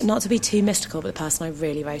Not to be too mystical, but the person I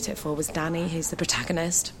really wrote it for was Danny, who's the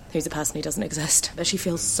protagonist, who's a person who doesn't exist. But she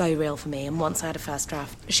feels so real for me, and once I had a first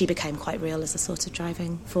draft, she became quite real as a sort of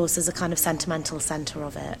driving force, as a kind of sentimental centre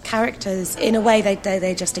of it. Characters, in a way,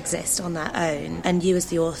 they just exist on their own, and you as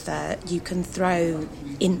the author, you can throw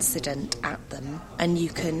incident at them, and you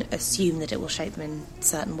can assume that it will shape them in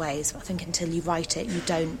certain ways. But I think until you write it, you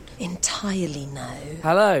don't entirely know.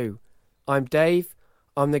 Hello, I'm Dave.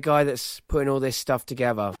 I'm the guy that's putting all this stuff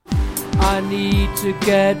together. I need to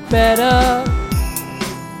get better.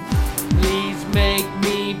 Please make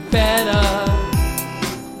me better.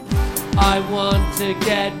 I want to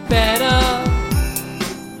get better.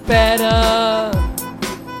 Better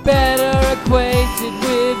acquainted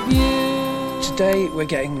with you. Today we're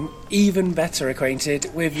getting even better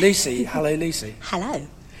acquainted with Lucy. Hello, Lucy. Hello.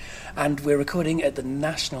 And we're recording at the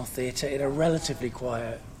National Theatre in a relatively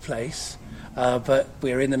quiet place. But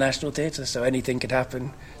we're in the National Theatre, so anything could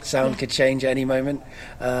happen. Sound could change at any moment.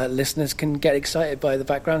 Listeners can get excited by the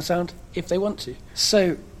background sound if they want to.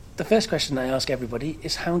 So the first question I ask everybody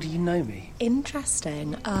is, how do you know me?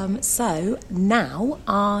 Interesting. So now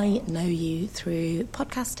I know you through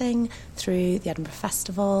podcasting, through the Edinburgh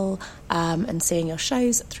Festival, and seeing your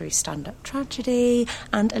shows, through Stand Up Tragedy,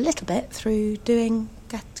 and a little bit through doing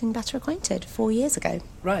Getting Better Acquainted 4 years ago.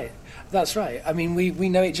 Right. That's right. I mean, we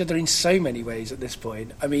know each other in so many ways at this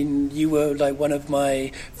point. I mean, you were like one of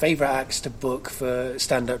my favourite acts to book for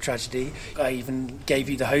Stand-Up Tragedy. I even gave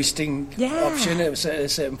you the hosting option at a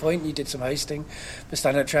certain point. You did some hosting for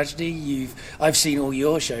Stand-Up Tragedy. I've seen all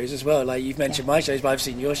your shows as well. Like, you've mentioned my shows, but I've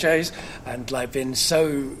seen your shows and like been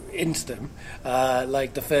so into them.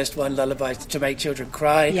 Like the first one, Lullabies to Make Children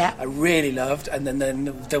Cry, I really loved. And then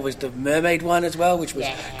there was the Mermaid one as well, which was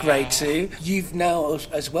great too. You've now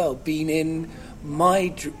as well been in my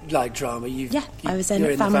drama. I was in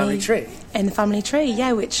the Family Tree. In the Family Tree,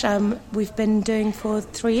 which we've been doing for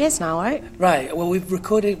 3 years now, right? Right. Well, we've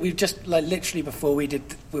just literally before we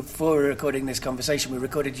were recording this conversation, we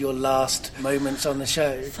recorded your last moments on the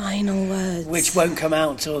show. Final words. Which won't come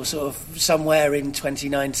out till sort of somewhere in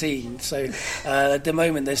 2019. So at the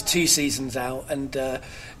moment there's 2 seasons out, and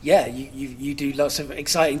you do lots of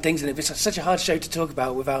exciting things, and it's such a hard show to talk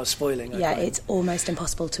about without spoiling. It's almost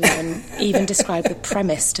impossible to even describe the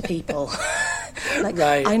premise to people.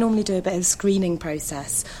 Right. I normally do a bit of screening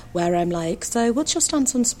process where I'm like, so what's your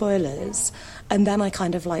stance on spoilers? And then I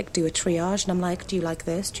kind of do a triage, and I'm like, do you like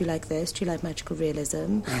this? Do you like this? Do you like magical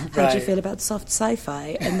realism? How do you feel about soft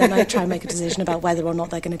sci-fi? And then I try and make a decision about whether or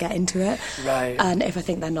not they're going to get into it. Right. And if I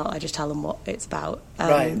think they're not, I just tell them what it's about.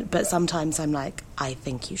 But sometimes I'm like, I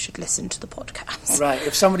think you should listen to the podcast. Right.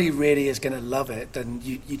 If somebody really is going to love it, then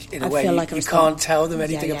you in a way, you can't tell them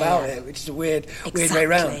anything about it, which is a weird way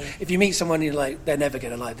around. If you meet someone you're like, they're never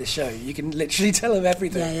going to like this show, you can literally tell them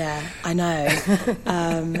everything. Yeah, I know.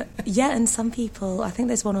 And some people, I think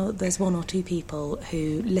there's one or two people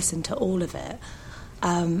who listen to all of it.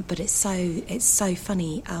 But it's so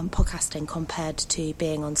funny podcasting compared to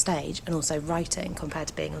being on stage, and also writing compared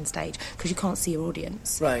to being on stage, because you can't see your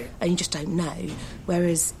audience, right? And you just don't know.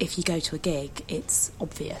 Whereas if you go to a gig, it's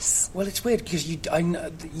obvious. Well, it's weird because you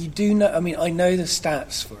do know. I mean, I know the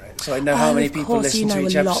stats for it, so I know how many people listen to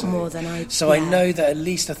each episode. Of course, you know a lot more than I. So I know that at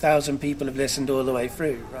least 1,000 people have listened all the way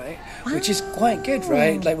through, right? Wow. Which is quite good,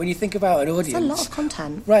 right? Like when you think about an audience, it's a lot of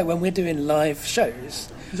content, right? When we're doing live shows.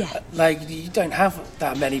 Yeah. You don't have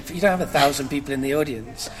that many. You don't have 1,000 people in the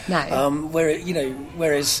audience. No.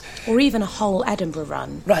 Whereas. Or even a whole Edinburgh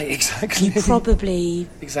run. Right. Exactly. You probably.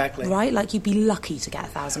 Exactly. Right. Like you'd be lucky to get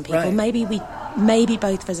 1,000 people. Right. Maybe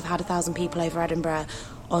both of us have had 1,000 people over Edinburgh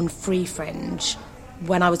on Free Fringe.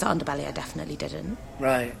 When I was at Underbelly, I definitely didn't.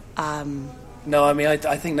 Right. No, I mean, I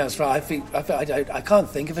think that's right. I can't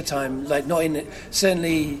think of a time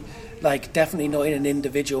certainly. Definitely not in an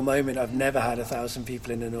individual moment. I've never had 1,000 people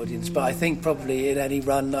in an audience, but I think probably in any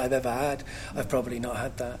run that I've ever had, I've probably not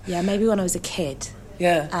had that. Yeah, maybe when I was a kid.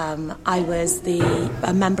 Yeah. I was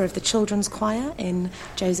a member of the children's choir in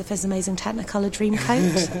Joseph's Amazing Technicolor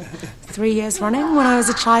Dreamcoat 3 years running when I was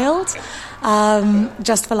a child.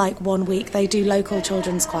 Just for 1 week. They do local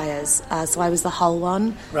children's choirs, so I was the whole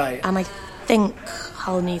one. Right. And I think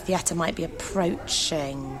Hull New Theatre might be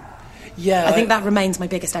approaching... Yeah, I think that remains my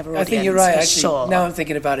biggest ever audience. I think you're right. Actually, sure. Now I'm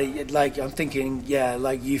thinking about it.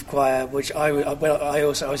 Youth choir, which I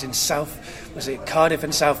was in Cardiff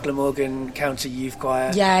and South Glamorgan County Youth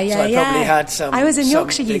Choir. Yeah. So I probably had some. I was in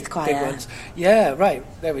Yorkshire big, Youth Choir. Big ones. Yeah, right.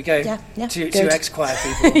 There we go. Yeah. Two ex-choir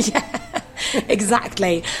people. Yeah.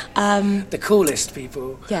 Exactly. The coolest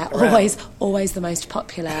people. Yeah, always the most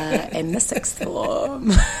popular in the sixth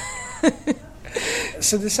form.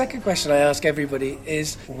 So the second question I ask everybody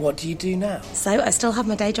is, what do you do now? So I still have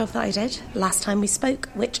my day job that I did last time we spoke,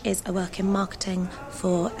 which is I work in marketing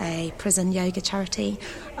for a prison yoga charity.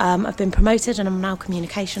 I've been promoted and I'm now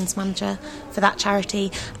communications manager for that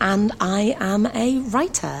charity, and I am a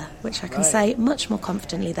writer, which I can say much more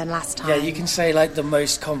confidently than last time. Yeah, you can say like the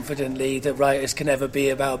most confidently that writers can ever be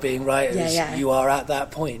about being writers. Yeah. You are at that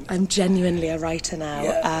point. I'm genuinely a writer now.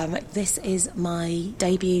 Yeah. This is my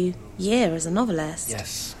debut year as a novelist.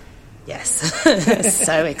 Yes.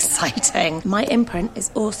 So exciting. My imprint is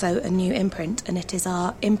also a new imprint, and it is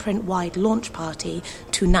our imprint-wide launch party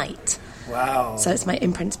tonight. Wow. So it's my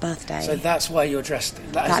imprint's birthday. So that's why you're dressed...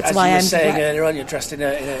 That's why you were I'm saying earlier on, you're dressed in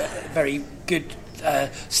a very good,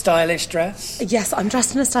 stylish dress. Yes, I'm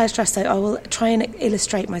dressed in a stylish dress, so I will try and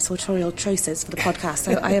illustrate my sartorial choices for the podcast.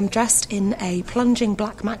 So I am dressed in a plunging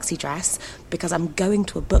black maxi dress because I'm going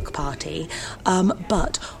to a book party,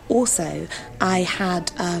 but also I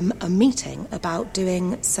had a meeting about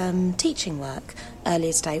doing some teaching work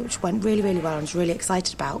earlier today, which went really, really well. I was really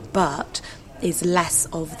excited about, but is less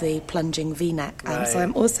of the plunging V-neck. So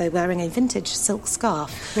I'm also wearing a vintage silk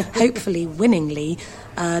scarf, hopefully winningly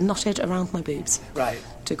knotted around my boobs. Right.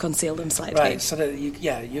 To conceal them slightly. Right, so that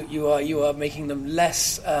you are making them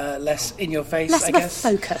less in your face, less I of a guess.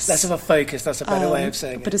 focus. Less of a focus, that's a better way of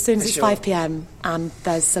saying it. But as soon as it's sure. 5 p.m. and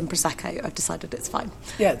there's some Prosecco, I've decided it's fine.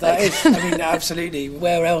 Yeah, that is. I mean, absolutely.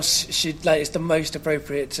 Where else should, it's the most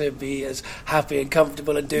appropriate to be as happy and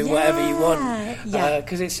comfortable and doing whatever you want. Yeah.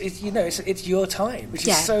 Because it's your time, which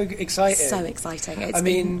is so exciting. So exciting. It's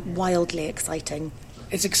been wildly exciting.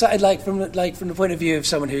 It's exciting, from the point of view of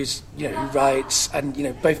someone who's who writes, and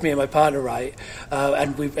both me and my partner write,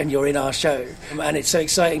 and you're in our show, and it's so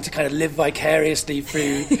exciting to kind of live vicariously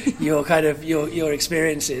through your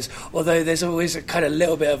experiences. Although there's always a kind of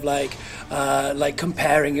little bit of like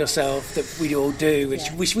comparing yourself that we all do,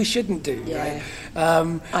 which we shouldn't do, right?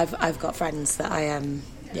 I've got friends that I am.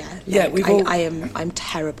 I'm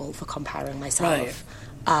terrible for comparing myself,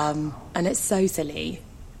 and it's so silly,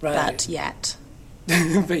 but yet.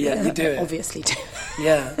 But yeah, you do it. Obviously do.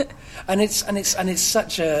 Yeah, and it's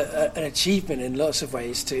such an achievement in lots of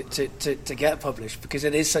ways to get published, because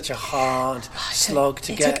it is such a hard slog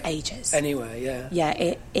to get. It took ages. Anyway, yeah.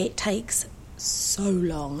 Yeah, it takes so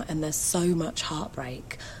long, and there's so much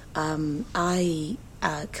heartbreak. I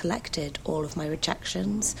collected all of my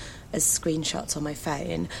rejections as screenshots on my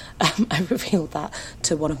phone. I revealed that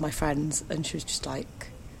to one of my friends, and she was just like,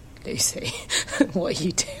 Lucy, what are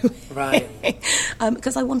you doing? Right.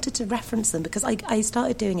 Because I wanted to reference them, because I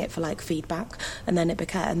started doing it for feedback, and then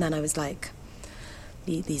I was like,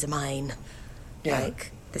 these are mine. Yeah.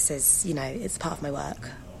 This is, it's part of my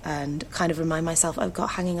work. And kind of remind myself, I've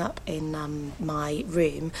got hanging up in my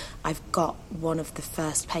room, I've got one of the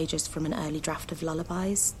first pages from an early draft of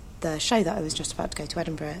Lullabies, the show that I was just about to go to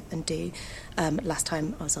Edinburgh and do last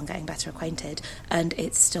time I was on Getting Better Acquainted, and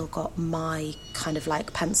it's still got my kind of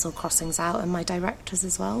pencil crossings out and my directors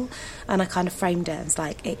as well, and I kind of framed it as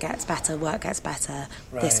it gets better, work gets better.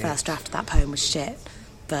 Right. This first draft of that poem was shit,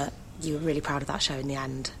 but you were really proud of that show in the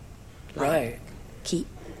end. Right.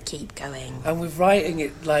 Keep going. And with writing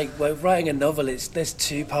it, writing a novel, there's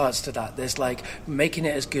two parts to that. There's making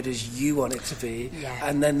it as good as you want it to be,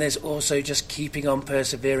 and then there's also just keeping on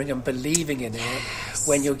persevering and believing in it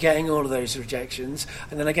when you're getting all of those rejections.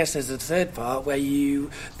 And then I guess there's the third part where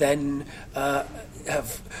you then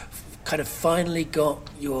have kind of finally got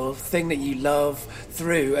your thing that you love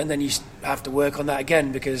through, and then you have to work on that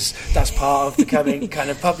again, because that's part of becoming kind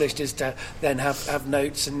of published, is to then have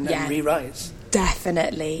notes and rewrites.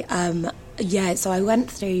 Definitely. So I went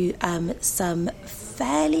through some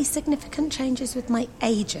fairly significant changes with my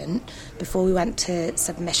agent before we went to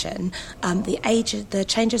submission. The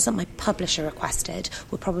changes that my publisher requested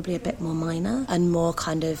were probably a bit more minor and more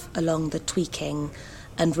kind of along the tweaking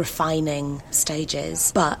and refining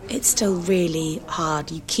stages, but it's still really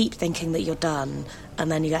hard. You keep thinking that you're done,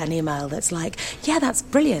 and then you get an email that's like, yeah, that's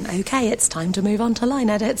brilliant, okay, it's time to move on to line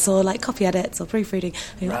edits or copy edits or proofreading.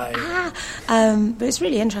 And you're but it's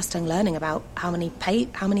really interesting learning about how many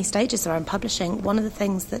stages there are in publishing. One of the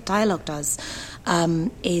things that Dialogue does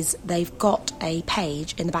is they've got a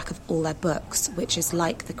page in the back of all their books which is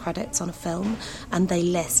like the credits on a film, and they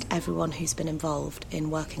list everyone who's been involved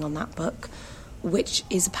in working on that book, which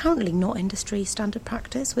is apparently not industry standard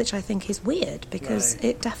practice, which I think is weird, because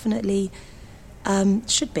it definitely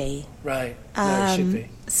should be. Right. It should be.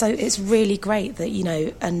 So it's really great that,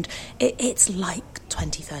 and it's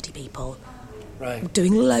 20, 30 people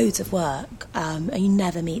doing loads of work, and you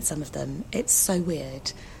never meet some of them. It's so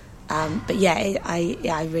weird. But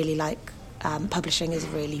I really like publishing is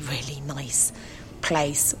really, really nice.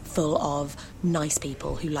 place full of nice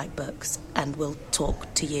people who like books and will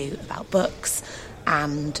talk to you about books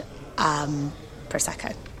and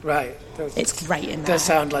Prosecco. Right. It's great in there. Does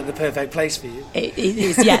sound like the perfect place for you. It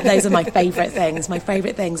is, yeah, those are my favourite things. My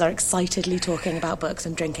favourite things are excitedly talking about books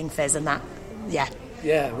and drinking fizz and that, yeah.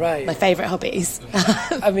 Yeah, right. My favourite hobbies.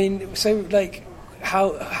 I mean, so, like,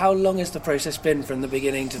 how long has the process been from the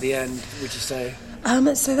beginning to the end, would you say?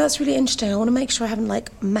 So that's really interesting. I want to make sure I haven't,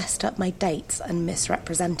 like, messed up my dates and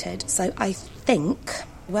misrepresented. So I think,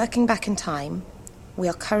 working back in time, we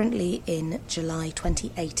are currently in July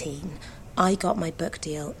 2018. I got my book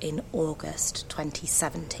deal in August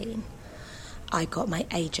 2017. I got my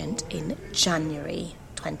agent in January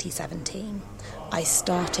 2017. I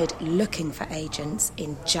started looking for agents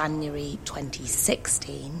in January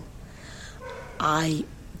 2016.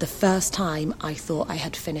 The first time I thought I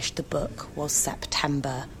had finished the book was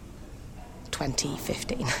September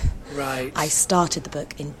 2015. Right. I started the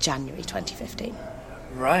book in January 2015.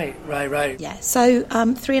 Right. Yeah, so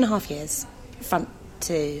 3.5 years, front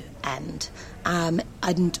to end.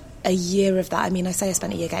 And a year of that, I mean, I say I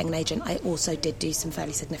spent a year getting an agent. I also did do some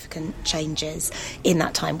fairly significant changes in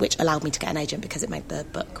that time, which allowed me to get an agent because it made the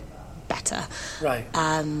book better. Right.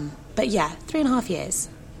 But yeah, 3.5 years.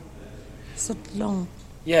 It's a long...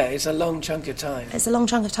 Yeah, it's a long chunk of time. It's a long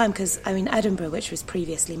chunk of time because, I mean, Edinburgh, which was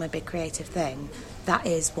previously my big creative thing, that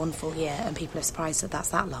is 1 full year, and people are surprised that that's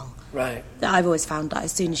that long. Right. I've always found that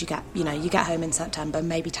as soon as you get home in September,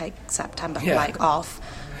 maybe take September off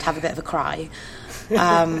to have a bit of a cry,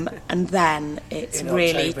 and then it's In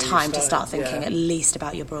really October time to start thinking at least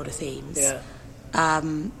about your broader themes.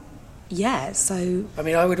 Yeah. So I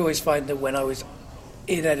mean, I would always find that when I was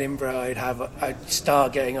in Edinburgh, I'd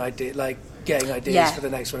start getting ideas for the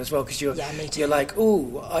next one as well, because you're like,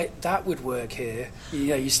 that would work here.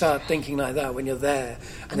 You start thinking like that when you're there,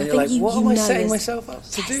 and then you're like, what am I setting myself up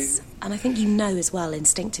to do? And I think you know as well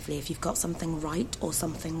instinctively if you've got something right or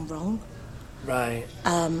something wrong. Right.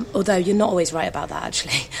 Although you're not always right about that,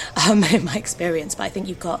 actually, in my experience. But I think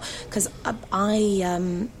you've got... Because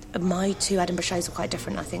my 2 Edinburgh shows were quite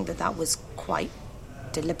different. I think that was quite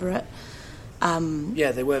deliberate.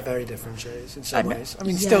 Yeah, they were very different shows in some ways. I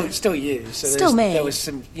mean, yeah. still you. So still me. There was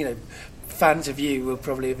some, fans of you will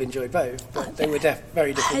probably have enjoyed both. But they were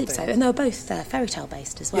very different I hope things. so. And they were both fairy tale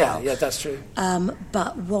based as well. Yeah, that's true.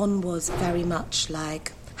 But one was very much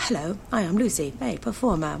like... Hello, I am Lucy, a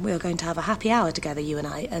performer. We are going to have a happy hour together, you and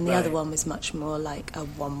I. And the other one was much more like a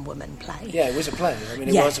one-woman play. Yeah, it was a play. I mean,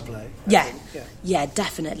 it was a play. Yeah,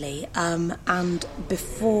 definitely. And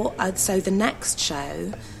before... so the next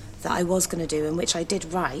show that I was going to do, in which I did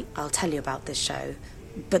write, I'll tell you about this show.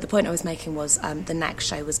 But the point I was making was the next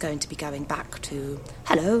show was going to be going back to,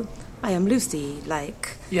 hello, I am Lucy,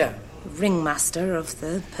 like... Yeah. Ringmaster of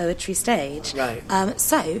the poetry stage. Right.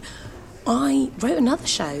 So... I wrote another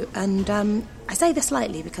show, and I say this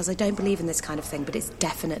lightly because I don't believe in this kind of thing, but it's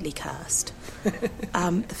definitely cursed.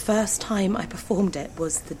 The first time I performed it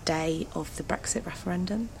was the day of the Brexit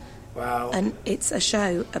referendum. Wow. And it's a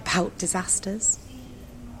show about disasters.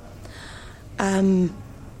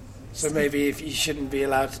 So maybe if you shouldn't be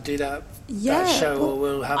allowed to do that show, well,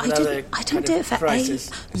 we'll have another I didn't do it for crisis.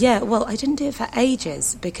 I didn't do it for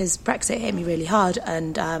ages because Brexit hit me really hard,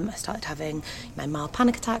 and I started having mild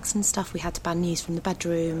panic attacks and stuff. We had to ban news from the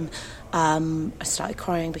bedroom. I started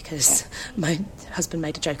crying because my husband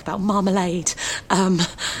made a joke about marmalade.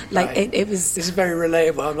 It was... This is very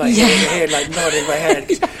relatable. I'm like here, like nodding my head.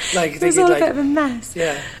 Like, it was all a bit of a mess.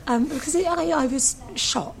 Yeah. Because I was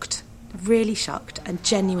shocked, really shocked, and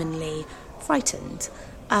genuinely frightened.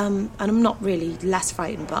 And I'm not really less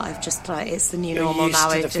frightened, but I've just it's the new normal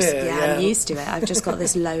now. I'm used to it. I've just got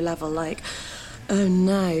this low level, like, oh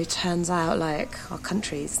no, turns out like our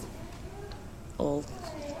country's all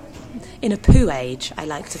in a poo age. I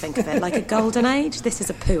like to think of it like a golden age. This is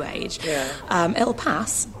a poo age. Yeah. It'll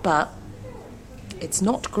pass, but it's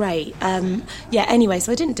not great. Anyway,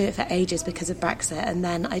 so I didn't do it for ages because of Brexit, and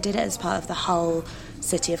then I did it as part of the whole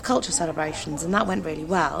City of Culture celebrations, and that went really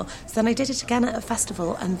well. So then I did it again at a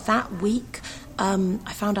festival, and that week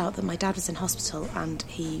I found out that my dad was in hospital and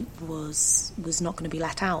he was not going to be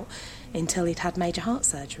let out until he'd had major heart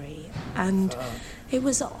surgery. And it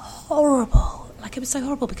was horrible. Like, it was so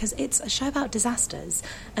horrible because it's a show about disasters,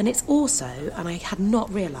 and it's also, and I had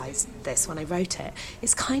not realised this when I wrote it,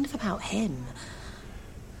 it's kind of about him.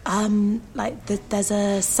 There's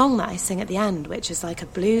a song that I sing at the end, which is like a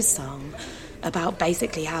blues song about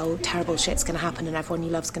basically how terrible shit's going to happen and everyone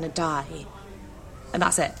you love's going to die. And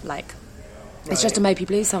that's it. It's just a mopey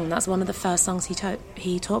blues song. That's one of the first songs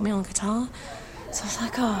he taught me on guitar. So I was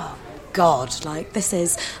like, God, like, this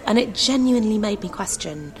is... And it genuinely made me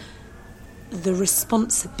question the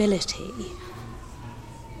responsibility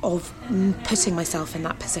of putting myself in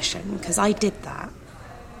that position, because I did that.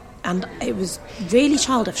 And it was really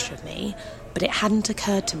childish of me, but it hadn't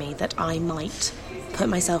occurred to me that I might put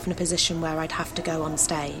myself in a position where I'd have to go on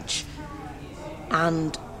stage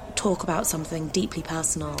and talk about something deeply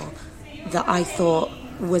personal that I thought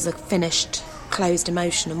was a finished, closed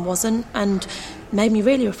emotion and wasn't, and made me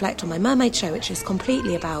really reflect on my Mermaid show, which is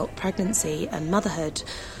completely about pregnancy and motherhood.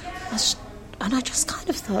 And I just kind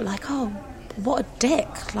of thought, like, oh, what a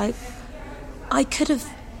dick. Like, I could have...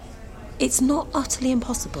 It's not utterly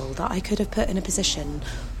impossible that I could have put in a position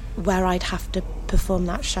where I'd have to perform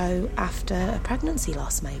that show after a pregnancy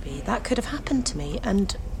loss, maybe. That could have happened to me,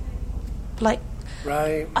 and, like...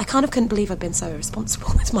 Right. I kind of couldn't believe I'd been so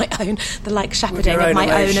irresponsible with my own, shepherding of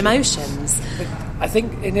my own emotions. But I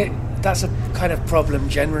think that's a kind of problem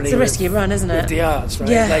generally. It's a risky run, isn't it? With the arts, right?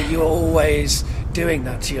 Yeah. Like, you're always doing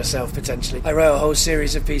that to yourself, potentially. I wrote a whole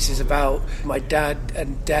series of pieces about my dad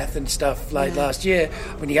and death and stuff, last year.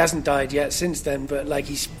 I mean, he hasn't died yet since then, but, like,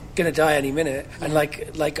 he's going to die any minute. Yeah. And,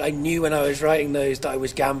 like I knew when I was writing those that I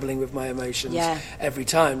was gambling with my emotions every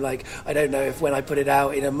time. Like, I don't know if when I put it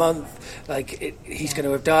out in a month, like, he's going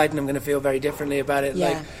to have died and I'm going to feel very differently about it. Yeah.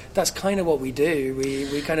 Like, that's kind of what we do.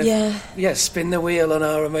 We kind of, spin the wheel on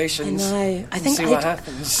our emotions. I know. I think see what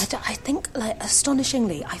happens. I think, like,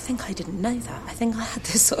 astonishingly, I think I didn't know that. I think I had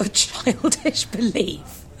this sort of childish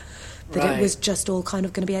belief that it was just all kind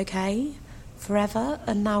of going to be okay forever.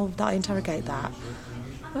 And now that I interrogate that,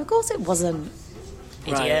 well, of course it wasn't,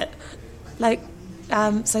 idiot. Right.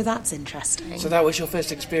 Like, so that's interesting. So that was your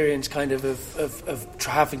first experience, kind of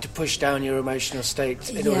having to push down your emotional state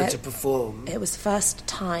in order to perform. It was the first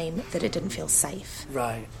time that it didn't feel safe.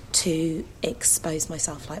 Right. To expose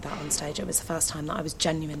myself like that on stage. It was the first time that I was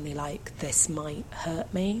genuinely like, this might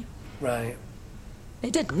hurt me. Right.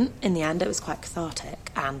 It didn't. In the end, it was quite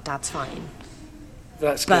cathartic, and Dad's fine.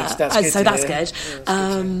 That's good. That's good. So that's good.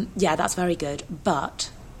 That's very good. But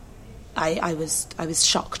I was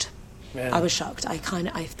shocked. Yeah. I was shocked. I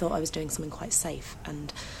thought I was doing something quite safe,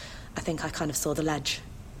 and I think I kind of saw the ledge.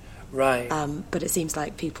 Right. But it seems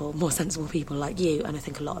like more sensible people like you, and I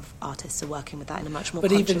think a lot of artists are working with that in a much more.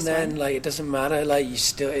 But conscious even then, way. like, it doesn't matter. Like,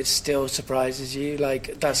 it still surprises you.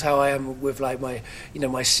 Like, that's how I am with, like, my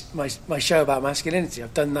show about masculinity.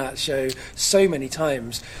 I've done that show so many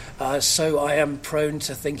times, so I am prone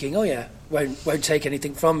to thinking, oh yeah, won't take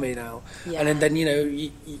anything from me now. Yeah. And then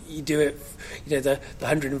you do it, the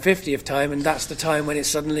 150th time, and that's the time when it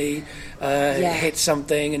suddenly hits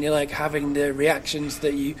something, and you're like having the reactions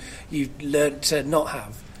that you learned to not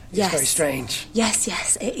have. It's very strange. Yes,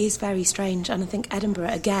 it is very strange. And I think Edinburgh,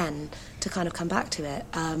 again, to kind of come back to it,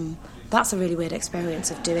 that's a really weird experience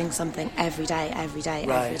of doing something every day.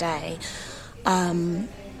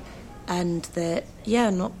 And the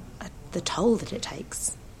toll that it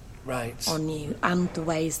takes on you, and the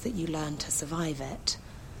ways that you learn to survive it.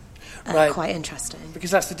 Quite interesting.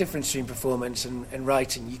 Because that's the difference between performance and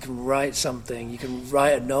writing. You can write something, you can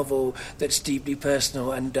write a novel that's deeply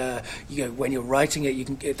personal, and when you're writing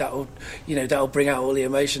it, that'll bring out all the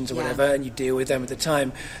emotions or whatever, and you deal with them at the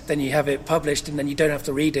time. Then you have it published, and then you don't have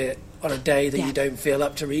to read it on a day that you don't feel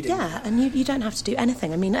up to reading. Yeah, and you don't have to do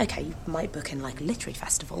anything. I mean, okay, you might book in, like, a literary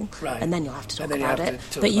festival, and then you'll have to talk about it.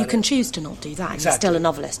 But you can choose to not do that. And you're still a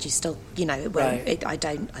novelist. You still, I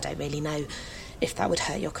don't really know if that would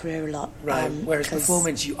hurt your career a lot. Right. Whereas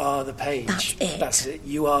performance, you are the page. That's it.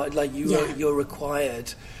 You are, like, you're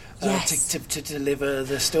required to deliver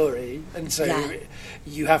the story, and so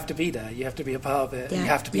you have to be there. You have to be a part of it. Yeah. And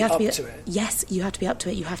you have to be up to it. Yes, you have to be up to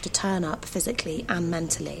it. You have to turn up physically and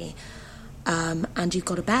mentally, and you've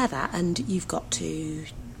got to bear that, and you've got to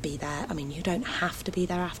be there. I mean, you don't have to be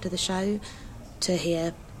there after the show to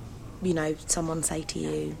hear, someone say to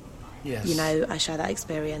you, yes, I share that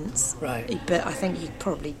experience. Right. But I think you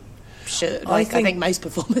probably should. I think most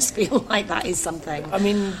performers feel like that is something. I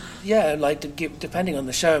mean, depending on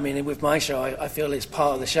the show. I mean, with my show, I feel it's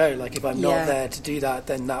part of the show. Like, if I'm not there to do that,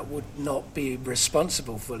 then that would not be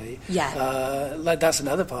responsible fully. Yeah. That's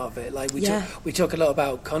another part of it. Like, we talk a lot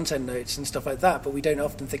about content notes and stuff like that, but we don't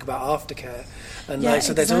often think about aftercare. And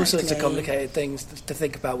so there's all sorts of complicated things to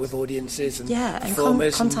think about with audiences and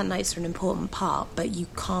performers. And content notes are an important part, but you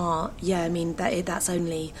can't. Yeah, I mean, that's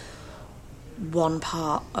only one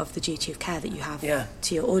part of the duty of care that you have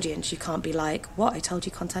to your audience. You can't be like, what, I told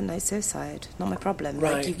you content note suicide, not my problem.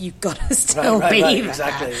 Right. Like, you've got to still be there.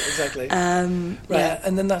 Exactly. And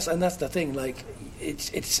then that's the thing, like,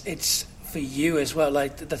 it's for you as well.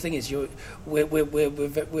 Like the thing is,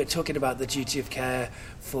 we're talking about the duty of care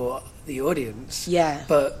for the audience. Yeah.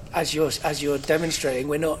 But as you're demonstrating,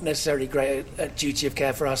 we're not necessarily great at duty of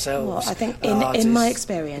care for ourselves. Well, I think in my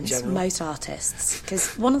experience, most artists,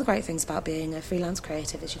 because one of the great things about being a freelance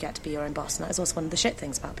creative is you get to be your own boss, and that is also one of the shit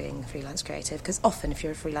things about being a freelance creative, because often if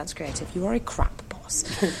you're a freelance creative, you are a crap boss,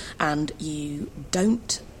 and you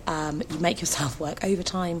don't. You make yourself work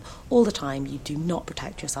overtime all the time. You do not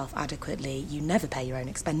protect yourself adequately. You never pay your own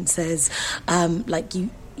expenses.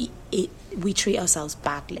 We treat ourselves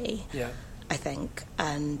badly. Yeah. I think,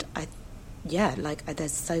 and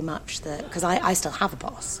there's so much that, because I still have a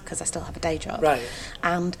boss, because I still have a day job, right?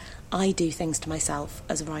 And I do things to myself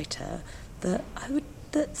as a writer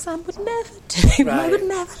that Sam would never do. Right. I would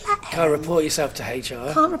never let him. Can't report yourself to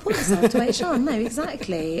HR. Can't report yourself to HR, no,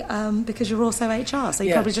 exactly. Because you're also HR, so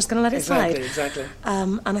you're probably just going to let it slide. Exactly.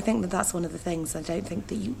 And I think that's one of the things. I don't think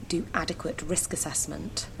that you do adequate risk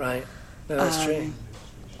assessment. Right. No, that's true.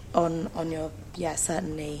 On your,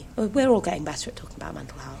 certainly. We're all getting better at talking about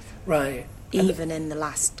mental health. Right. Even in the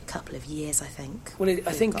last couple of years, I think. Well,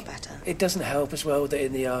 I think got better. It doesn't help as well that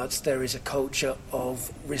in the arts there is a culture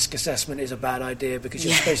of risk assessment is a bad idea, because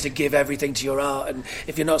you're supposed to give everything to your art, and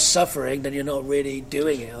if you're not suffering, then you're not really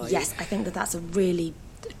doing it, are you? Yes, I think that's a really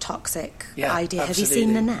toxic idea. Absolutely. Have you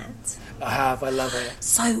seen Nanette? I have. I love it.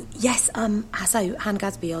 So, yes, so Hannah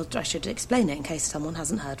Gadsby, I should explain it in case someone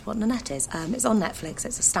hasn't heard what Nanette is. It's on Netflix.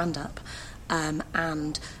 It's a stand-up.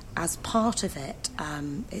 And as part of it,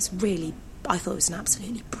 it's really... I thought it was an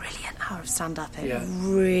absolutely brilliant hour of stand-up. It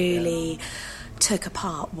really took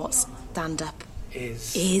apart what stand-up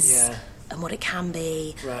is and what it can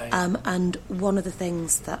be. Right. And one of the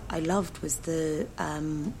things that I loved was the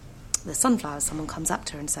sunflowers. Someone comes up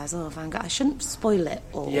to her and says, "Oh, Van Gogh." I shouldn't spoil it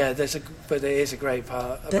all. Yeah, but there is a great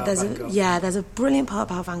part about Van Gogh. There's a brilliant part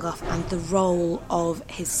about Van Gogh and the role of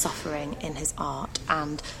his suffering in his art.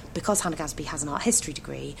 And because Hannah Gadsby has an art history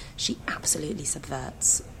degree, she absolutely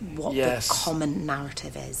subverts what the common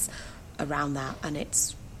narrative is around that, and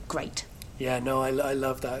it's great. Yeah, no, I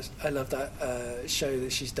love that. I love that show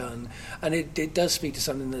that she's done, and it does speak to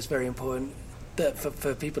something that's very important. That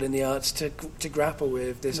for people in the arts to grapple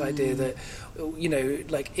with this idea that,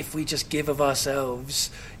 like, if we just give of ourselves,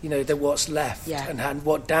 then what's left, and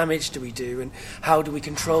what damage do we do, and how do we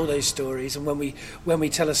control those stories, and when we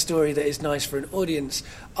tell a story that is nice for an audience,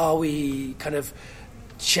 are we kind of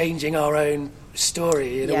changing our own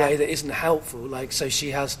story in a way that isn't helpful? Like, so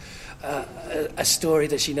she has a story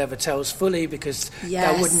that she never tells fully because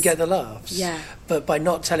that wouldn't get the laughs. Yeah. But by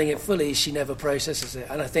not telling it fully, she never processes it.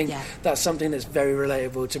 And I think that's something that's very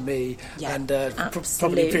relatable to me and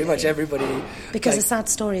probably pretty much everybody. Because a sad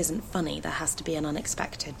story isn't funny. There has to be an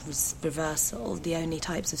unexpected reversal. The only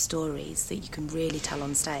types of stories that you can really tell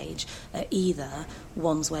on stage are either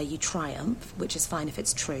ones where you triumph, which is fine if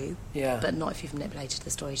it's true, but not if you've manipulated the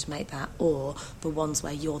story to make that, or the ones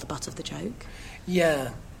where you're the butt of the joke. Yeah.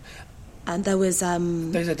 And there was...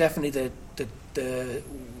 those are definitely the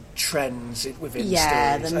trends within stories.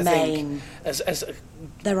 Yeah, the main...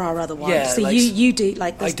 there are other ones. Yeah, so you do,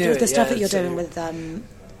 like, the stuff that you're doing with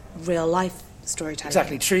real-life storytelling.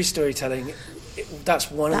 Exactly, true storytelling. That's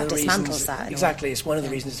one of the reasons. Exactly, it's one of the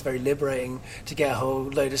reasons it's very liberating to get a whole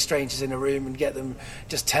load of strangers in a room and get them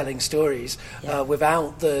just telling stories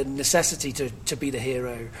without the necessity to be the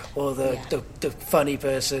hero or the funny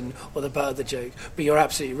person or the butt of the joke. But you're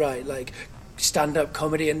absolutely right. Like, stand-up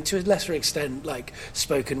comedy, and to a lesser extent, like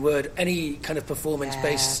spoken word, any kind of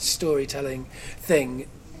performance-based storytelling thing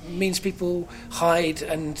means people hide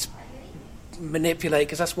and manipulate,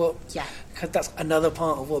 because that's another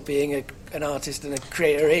part of what being an artist and a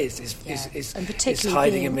creator is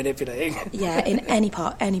hiding and manipulating. Yeah, in any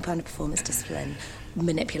kind of performance discipline,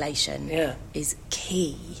 manipulation is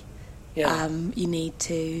key. Yeah. You need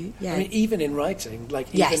to. Yeah. I mean, even in writing, I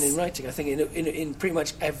think in pretty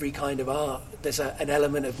much every kind of art, there's an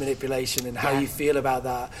element of manipulation, and how you feel about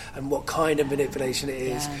that, and what kind of manipulation it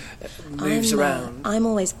is moves around. I'm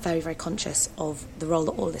always very, very conscious of the role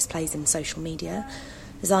that all this plays in social media,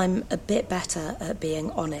 because I'm a bit better at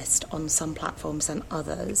being honest on some platforms than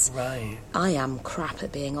others. Right. I am crap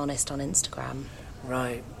at being honest on Instagram.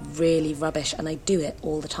 Right. Really rubbish, and I do it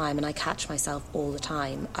all the time, and I catch myself all the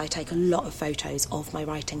time. I take a lot of photos of my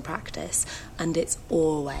writing practice, and it's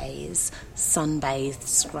always sunbathed,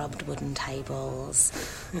 scrubbed wooden tables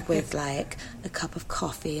with like a cup of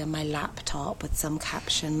coffee and my laptop with some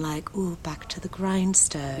caption like, "Ooh, back to the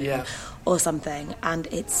grindstone," or something. And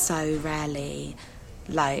it's so rarely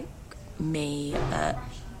like me at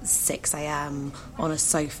 6 a.m. on a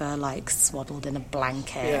sofa, like swaddled in a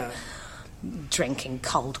blanket. drinking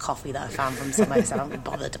cold coffee that I found from somewhere because I don't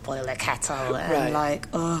bother to boil a kettle, and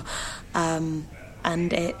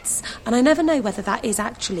and I never know whether that is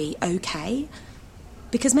actually okay,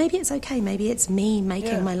 because maybe it's okay, maybe it's me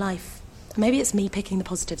making my life, maybe it's me picking the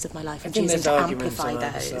positives of my life and choosing to amplify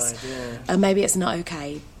those, and maybe it's not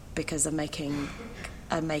okay because I'm making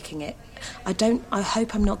it. I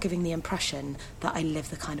hope I'm not giving the impression that I live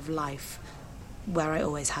the kind of life where I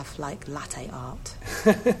always have like latte art,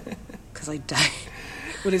 because I don't.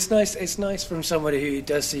 Well, it's nice. It's nice from somebody who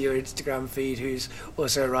does see your Instagram feed, who's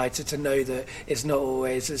also a writer, to know that it's not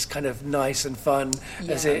always as kind of nice and fun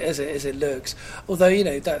as it looks. Although, you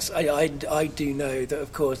know, that's I do know that,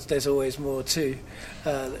 of course, there's always more to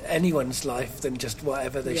anyone's life than just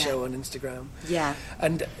whatever they show on Instagram. Yeah.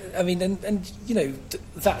 And I mean, and you know,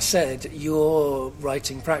 that said, your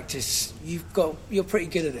writing practice, you're pretty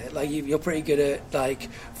good at it. Like you're pretty good at like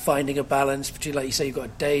finding a balance between, like you say, you've got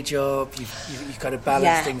a day job, you kind of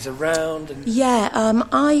balance things around. And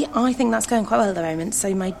I think that's going quite well at the moment.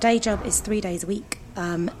 So my day job is 3 days a week,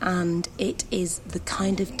 and it is the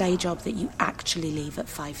kind of day job that you actually leave at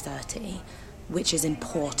 5:30, which is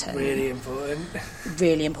important. Really important.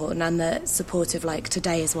 Really important. And the supportive, like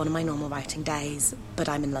today is one of my normal writing days, but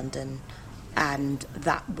I'm in London, and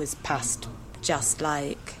that was past just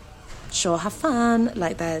like, sure, have fun.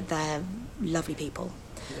 Like they're lovely people.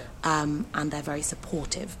 And they're very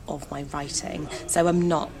supportive of my writing. So I'm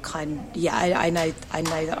not I know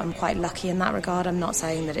that I'm quite lucky in that regard. I'm not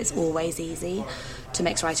saying that it's always easy to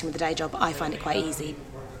mix writing with the day job. I find it quite easy,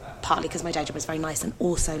 partly because my day job is very nice, and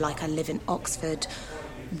also like I live in Oxford,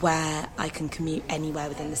 where I can commute anywhere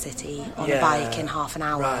within the city on a bike in half an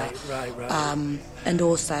hour. Right. And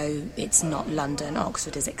also it's not London.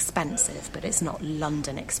 Oxford is expensive, but it's not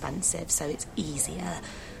London expensive, so it's easier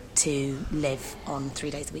to live on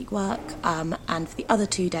 3 days a week work, and for the other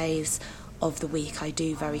 2 days of the week I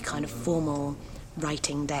do very kind of formal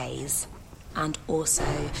writing days, and also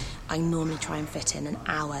I normally try and fit in an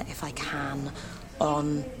hour if I can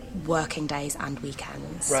on working days and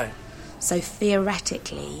weekends. Right. So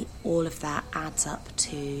theoretically all of that adds up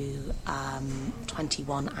to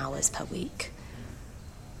 21 hours per week.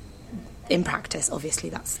 In practice, obviously,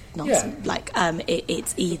 that's not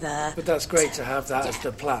it's either. But that's great to have that as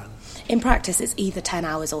the plan. In practice, it's either 10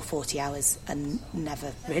 hours or 40 hours, and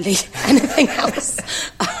never really anything else.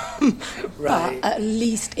 Right. But at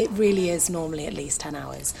least it really is normally at least 10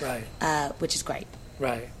 hours. Right. Which is great.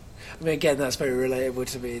 Right. I mean, again, that's very relatable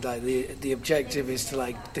to me. Like the objective is to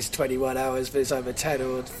like this 21 hours, but it's either 10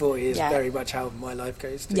 or 40 is very much how my life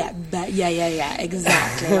goes too. Yeah,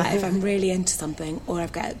 exactly. Like if I'm really into something or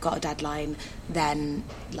I've got a deadline, then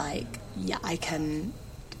like I can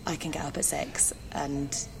get up at 6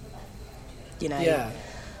 and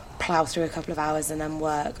plough through a couple of hours and then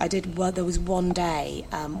work. There was one day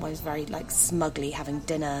where I was very like smugly having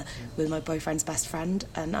dinner with my boyfriend's best friend,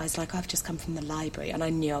 and I was like, I've just come from the library, and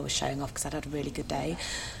I knew I was showing off because I'd had a really good day,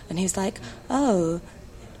 and he was like, oh,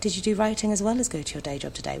 did you do writing as well as go to your day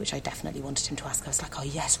job today? Which I definitely wanted him to ask. I was like, oh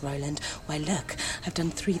yes, Roland, why look, I've done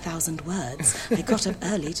 3,000 words. I got up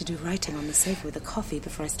early to do writing on the sofa with a coffee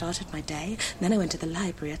before I started my day, and then I went to the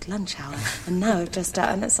library at lunch hour, and now I've just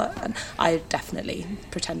and it's like, and I definitely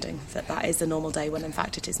pretending that is a normal day when in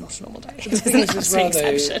fact it is not a normal day. It is an absolute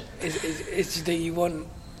exception. It's that you want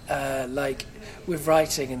like with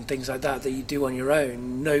writing and things like that you do on your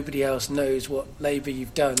own, nobody else knows what labour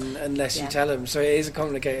you've done unless you tell them. So it is a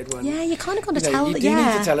complicated one. Yeah, you kind of got to tell them. You do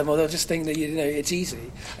need to tell them, or they'll just think that it's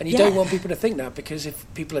easy. And you don't want people to think that, because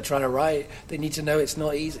if people are trying to write, they need to know it's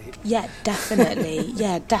not easy. Yeah, definitely.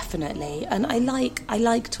 Definitely. And I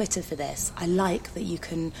like Twitter for this. I like that you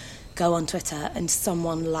can go on Twitter and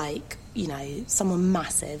someone like, someone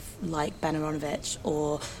massive like Ben Aronovich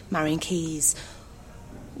or Marion Keyes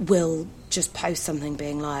will just post something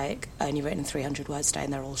being like, only written 300 words today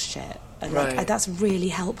and they're all shit. And that's really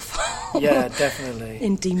helpful. Yeah, definitely.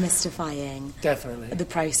 In demystifying the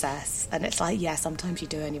process. And it's like, sometimes you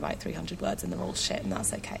do only write 300 words and they're all shit, and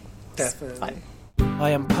that's okay. Definitely. Fine. I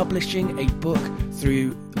am publishing a book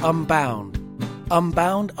through Unbound.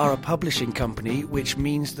 Unbound are a publishing company, which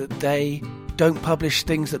means that they don't publish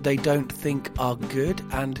things that they don't think are good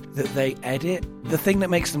and that they edit. The thing that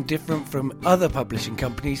makes them different from other publishing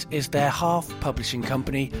companies is they're half publishing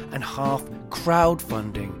company and half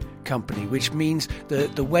crowdfunding company, which means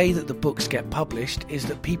that the way that the books get published is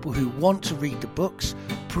that people who want to read the books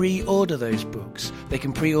pre-order those books. They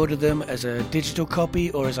can pre-order them as a digital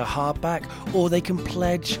copy or as a hardback, or they can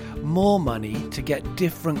pledge more money to get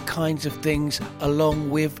different kinds of things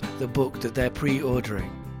along with the book that they're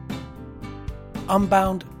pre-ordering.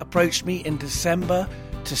 Unbound approached me in December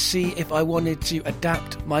to see if I wanted to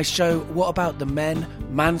adapt my show, What About the Men?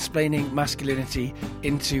 Mansplaining Masculinity,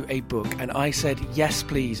 into a book. And I said, yes,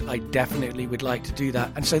 please, I definitely would like to do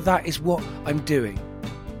that. And so that is what I'm doing.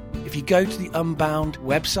 If you go to the Unbound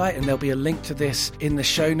website, and there'll be a link to this in the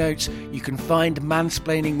show notes, you can find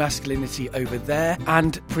Mansplaining Masculinity over there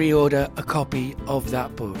and pre-order a copy of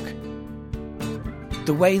that book.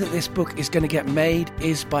 The way that this book is going to get made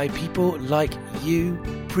is by people like you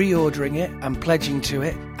pre-ordering it and pledging to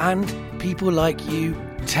it, and people like you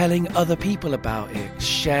telling other people about it,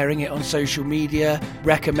 sharing it on social media,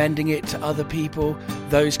 recommending it to other people,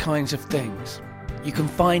 those kinds of things. You can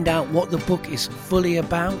find out what the book is fully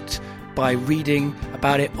about by reading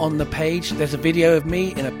about it on the page. There's a video of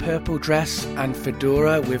me in a purple dress and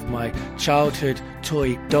fedora with my childhood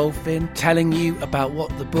toy dolphin telling you about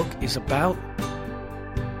what the book is about.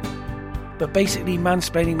 But basically,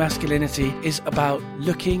 Mansplaining Masculinity is about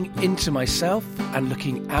looking into myself and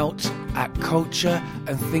looking out at culture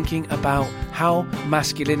and thinking about how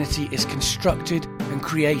masculinity is constructed and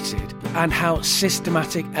created, and how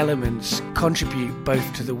systematic elements contribute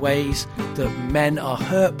both to the ways that men are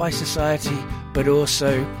hurt by society, but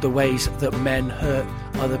also the ways that men hurt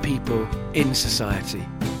other people in society.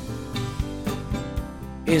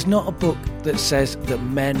 It is not a book that says that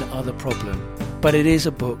men are the problem, but it is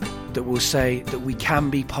a book that will say that we can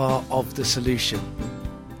be part of the solution.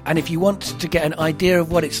 And if you want to get an idea of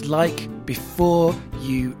what it's like before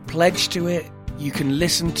you pledge to it, you can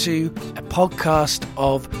listen to a podcast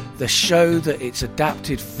of the show that it's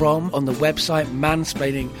adapted from on the website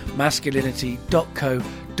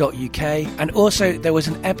mansplainingmasculinity.co.uk. And also there was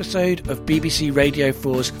an episode of BBC Radio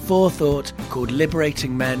 4's Forethought called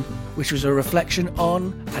Liberating Men, which was a reflection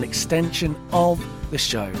on an extension of the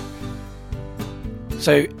show.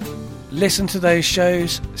 So listen to those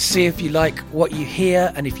shows, see if you like what you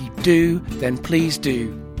hear, and if you do, then please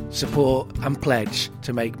do support and pledge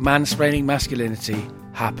to make Mansplaining Masculinity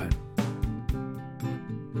happen.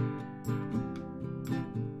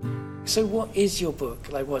 So what is your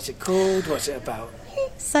book? Like, what's it called? What's it about?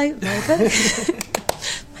 So my book,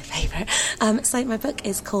 my favourite. So my book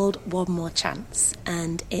is called One More Chance,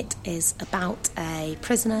 and it is about a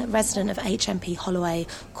prisoner resident of HMP Holloway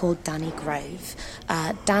called Danny Grove.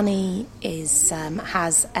 Danny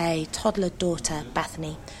has a toddler daughter,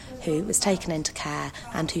 Bethany, who was taken into care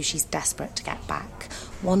and who she's desperate to get back.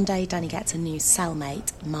 One day, Danny gets a new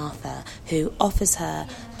cellmate, Martha, who offers her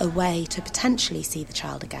a way to potentially see the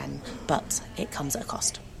child again, but it comes at a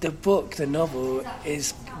cost. The book, the novel,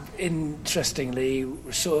 is interestingly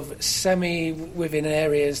sort of semi within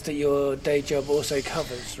areas that your day job also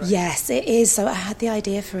covers, right? Yes, it is. So I had the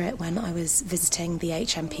idea for it when I was visiting the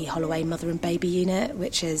HMP Holloway Mother and Baby Unit,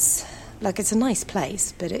 which is, like, it's a nice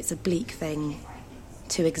place, but it's a bleak thing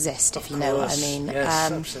to exist, if you know what I mean.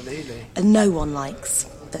 Yes, absolutely. And no one likes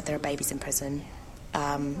that there are babies in prison,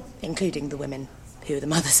 including the women who are the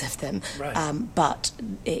mothers of them. Right. But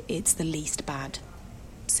it's the least bad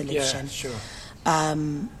solution. Yeah, sure.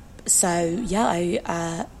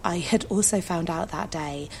 I had also found out that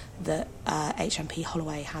day that HMP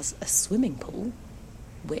Holloway has a swimming pool,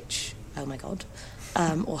 which, oh my God,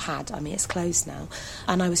 or had. I mean, it's closed now.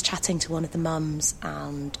 And I was chatting to one of the mums,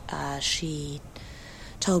 and she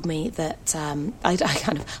told me that I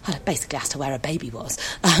basically asked her where her baby was,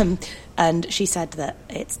 and she said that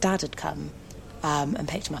its dad had come and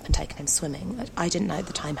picked him up and taken him swimming. I didn't know at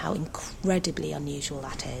the time how incredibly unusual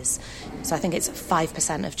that is. So I think it's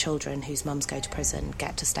 5% of children whose mums go to prison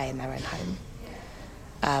get to stay in their own home,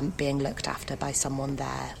 being looked after by someone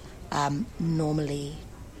there. Normally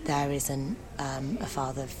there isn't a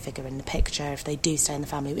father figure in the picture. If they do stay in the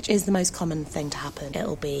family, which is the most common thing to happen,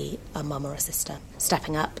 it'll be a mum or a sister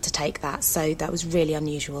stepping up to take that. So that was really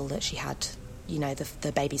unusual that she had, you know,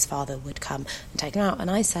 the baby's father would come and take him out. And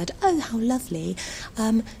I said, oh, how lovely.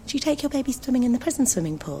 Do you take your baby swimming in the prison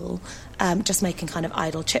swimming pool? Just making kind of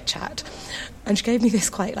idle chit-chat. And she gave me this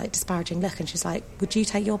quite, like, disparaging look, and she's like, would you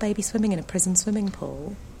take your baby swimming in a prison swimming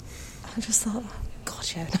pool? I just thought,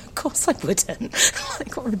 God, yeah, no, of course I wouldn't.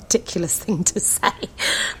 Like, what a ridiculous thing to say.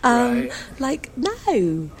 Right. Like,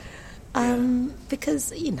 no.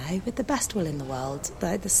 Because, you know, with the best will in the world,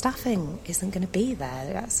 the staffing isn't going to be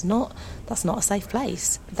there. That's not a safe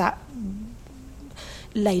place. That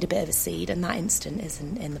laid a bit of a seed, and that incident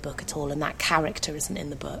isn't in the book at all, and that character isn't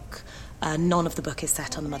in the book. None of the book is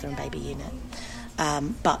set on the Mother and Baby Unit.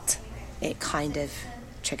 But it kind of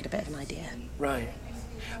triggered a bit of an idea. Right.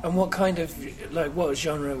 And what kind of, like, what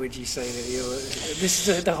genre would you say that you're... This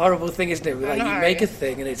is the horrible thing, isn't it? Like, you make a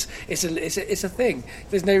thing and it's a thing.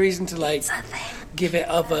 There's no reason to, like, give it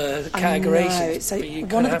other categorizations. So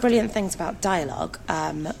one of the brilliant things about Dialogue,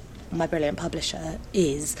 my brilliant publisher,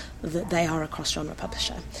 is that they are a cross-genre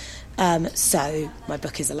publisher. So my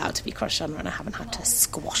book is allowed to be cross-genre and I haven't had to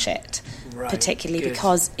squash it, particularly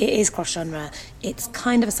because it is cross-genre. It's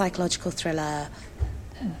kind of a psychological thriller,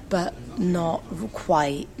 but not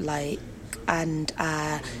quite, like, and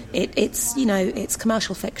it's, you know, it's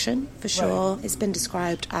commercial fiction for sure. It's been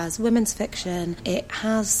described as women's fiction. It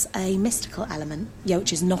has a mystical element,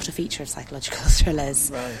 which is not a feature of psychological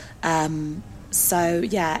thrillers. So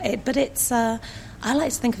yeah, but it's I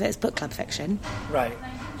like to think of it as book club fiction.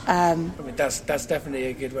 I mean, that's definitely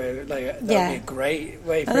a good way. Like, that'd be a great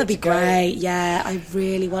way for it to go. That'd be great. Yeah,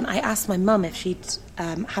 I asked my mum if she'd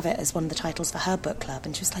have it as one of the titles for her book club,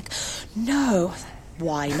 and she was like, "No." I was like,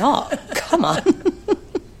 why not? Come on.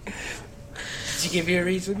 Did she give you a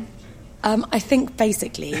reason? I think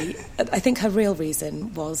her real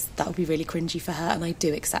reason was that would be really cringy for her, and I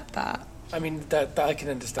do accept that. I mean, that I can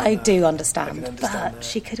understand. I do understand, but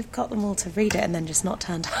she could have got them all to read it and then just not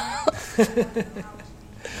turned up.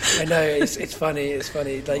 I know, it's funny. It's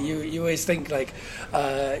funny. Like, you always think, like,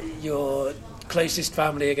 your closest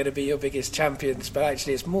family are going to be your biggest champions, but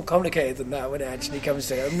actually it's more complicated than that when it actually comes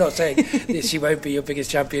to it. I'm not saying that she won't be your biggest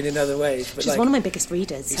champion in other ways, but she's, like, one of my biggest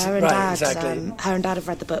readers. Her and Dad have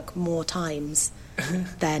read the book more times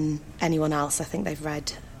than anyone else. I think they've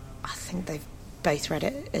both read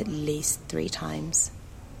it at least 3 times.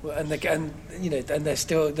 Well, and you know, and they're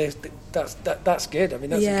still that's good. I mean,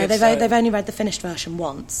 that's a good they've only read the finished version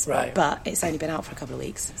once, but it's only been out for a couple of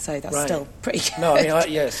weeks, so that's still pretty good. No, I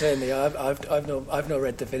mean, certainly. I've not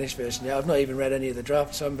read the finished version yet. I've not even read any of the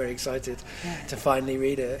drafts, so I'm very excited to finally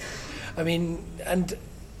read it. I mean, and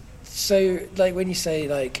so, like, when you say,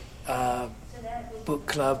 like, book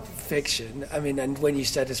club fiction, I mean, and when you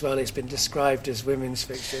said as well it's been described as women's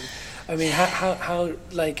fiction, I mean, how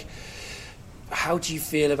do you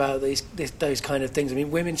feel about those kind of things? I mean,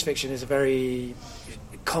 women's fiction is a very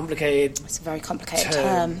complicated... It's a very complicated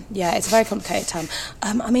term. Yeah, it's a very complicated term.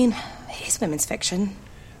 I mean, it is women's fiction.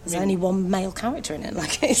 There's only one male character in it.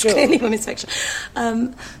 Like, it's clearly women's fiction.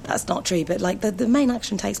 That's not true, but, like, the main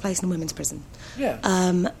action takes place in a women's prison. Yeah.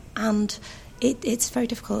 And it's very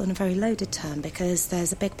difficult and a very loaded term because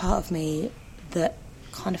there's a big part of me that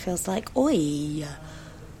kind of feels like, oi,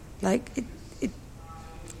 like...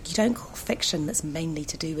 You don't call fiction that's mainly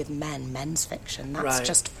to do with men's fiction. That's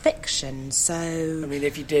just fiction, so... I mean,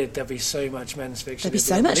 if you did, there'd be so much men's fiction. There'd be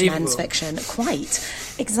so much men's fiction, quite.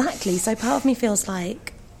 Exactly. So part of me feels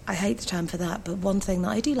like, I hate the term for that, but one thing that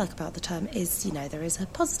I do like about the term is, you know, there is a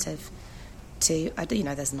positive to... You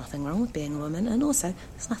know, there's nothing wrong with being a woman, and also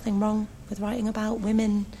there's nothing wrong with writing about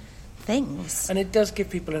women... things. And it does give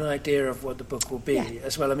people an idea of what the book will be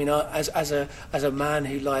as well. I mean, as a man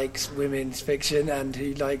who likes women's fiction and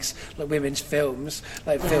who likes, like, women's films,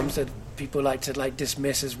 like films that people like to, like,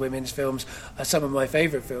 dismiss as women's films, are some of my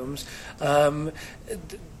favourite films.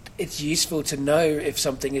 It's useful to know if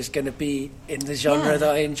something is going to be in the genre that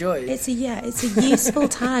I enjoy. It's a useful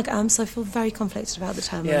tag. So I feel very conflicted about the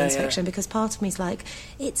term women's fiction because part of me is like,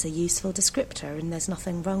 it's a useful descriptor and there's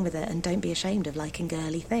nothing wrong with it, and don't be ashamed of liking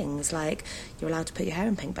girly things. Like, you're allowed to put your hair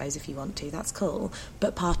in pink bows if you want to. That's cool.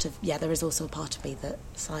 But there is also a part of me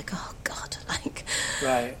that's like, oh God, like,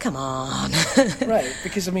 come on. Right,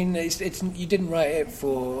 because I mean, it's you didn't write it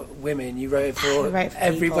for women. You wrote it for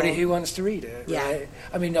everybody people who wants to read it. Yeah. Right?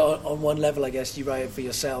 I mean, on one level, I guess you write it for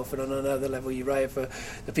yourself, and on another level, you write it for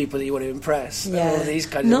the people that you want to impress. Yeah. And all of these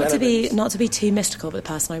kinds of elements. Not to be too mystical, but the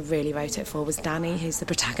person I really wrote it for was Danny, who's the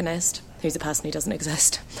protagonist, who's a person who doesn't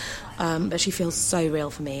exist. But she feels so real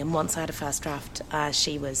for me. And once I had a first draft,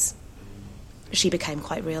 she became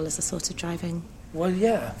quite real as a sort of driving. Well,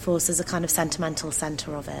 yeah. Force, as a kind of sentimental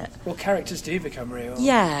centre of it. Well, characters do become real.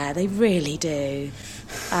 Yeah, they really do.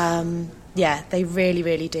 They really,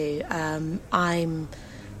 really do. I'm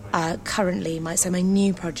currently, my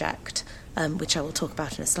new project, which I will talk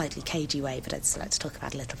about in a slightly cagey way, but I'd just like to talk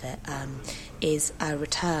about a little bit, is a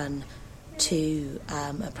return to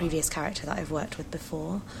a previous character that I've worked with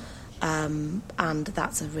before. And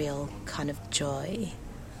that's a real kind of joy.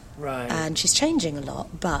 Right. And she's changing a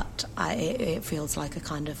lot, but it feels like a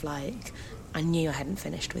kind of like, I knew I hadn't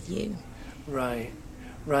finished with you. Right.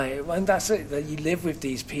 And that's it, that you live with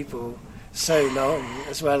these people so long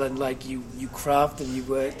as well, and like you craft them, you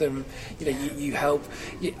work them, you help.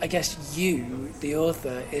 I guess you, the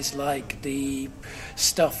author, is like the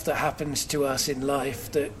stuff that happens to us in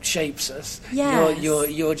life that shapes us. Yes.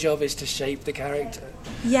 Your job is to shape the character.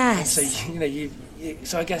 Yes. And so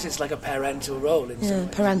so I guess it's like a parental role in some way.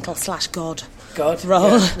 Parental/God. God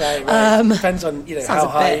role. Yeah, right. Depends on how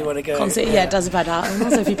high you want to go. Yeah, it does depend. And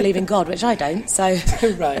also if you believe in God, which I don't. So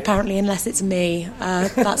right. Apparently, unless it's me,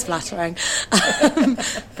 that's flattering.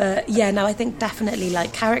 But yeah, no, I think definitely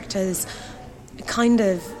like characters, kind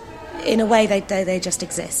of, in a way, they just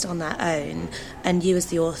exist on their own. And you as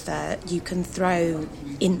the author, you can throw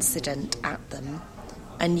incident at them,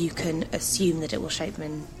 and you can assume that it will shape them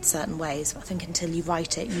in certain ways. But I think until you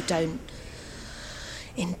write it, you don't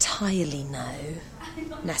entirely know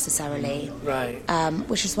necessarily. Right.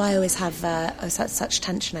 Which is why I always have such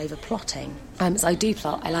tension over plotting. So I do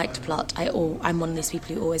plot. I like to plot. I'm one of those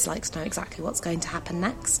people who always likes to know exactly what's going to happen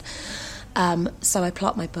next. So I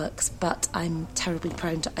plot my books, but I'm terribly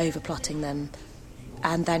prone to over-plotting them.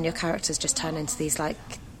 And then your characters just turn into these, like,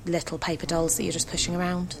 little paper dolls that you're just pushing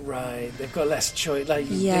around. Right, they've got less choice. Like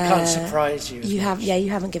they can't surprise you. You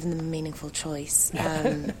haven't given them a meaningful choice.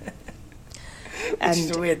 Which is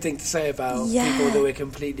a weird thing to say about people that we're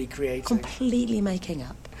completely creating, completely making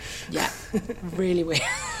up. Yeah, really weird.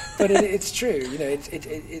 But it's true.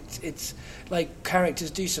 It's like characters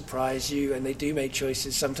do surprise you, and they do make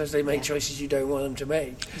choices. Sometimes they make choices you don't want them to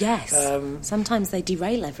make. Yes. Sometimes they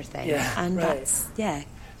derail everything. Yeah, and right. that's Yeah,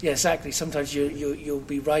 exactly. Sometimes you'll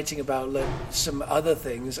be writing about some other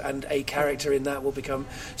things, and a character in that will become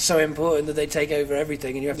so important that they take over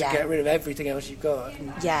everything, and you have to get rid of everything else you've got.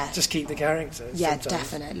 And just keep the character. Yeah, sometimes.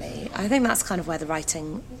 Definitely. I think that's kind of where the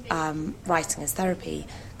writing as therapy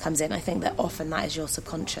comes in. I think that often that is your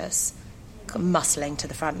subconscious muscling to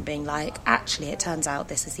the front and being like, actually, it turns out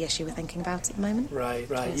this is the issue we're thinking about at the moment. Right.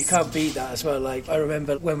 You can't beat that as well. Like, I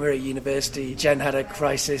remember when we were at university, Jen had a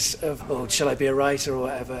crisis of, shall I be a writer or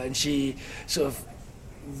whatever, and she sort of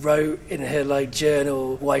wrote in her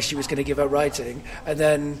journal why she was going to give up writing, and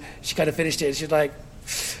then she kind of finished it and she was like,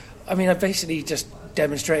 I basically just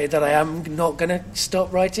demonstrated that I am not going to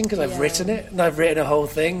stop writing because I've written it, and I've written a whole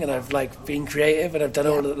thing, and I've been creative, and I've done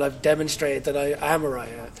all of that. I've demonstrated that I am a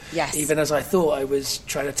writer. Yes. Even as I thought I was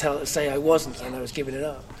trying to say I wasn't, and I was giving it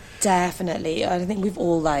up. Definitely. I think we've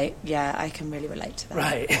all I can really relate to that.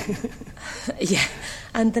 Right. Yeah.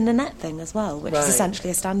 And the Nanette thing as well, which is essentially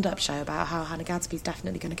a stand-up show about how Hannah Gadsby's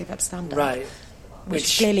definitely going to give up stand-up. Right.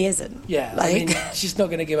 Which clearly isn't. Yeah, she's not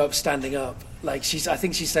going to give up standing up. I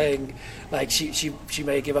think she's saying, she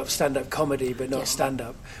may give up stand-up comedy, but not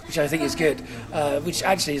stand-up, which I think is good. Which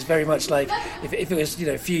actually is very much like, if it was,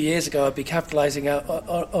 a few years ago, I'd be capitalising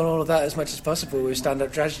on all of that as much as possible with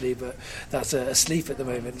stand-up tragedy, but that's asleep at the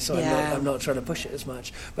moment, so I'm not trying to push it as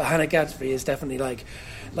much. But Hannah Gadsby is definitely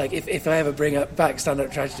if I ever bring back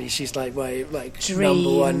stand-up tragedy, she's like my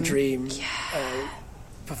number one dream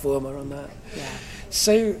performer on that. Yeah.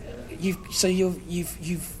 So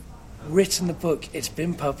you've written the book. It's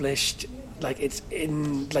been published. It's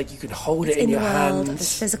in you can hold it in your hands.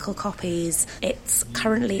 There's physical copies. It's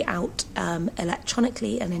currently out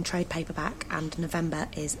electronically and in trade paperback. And November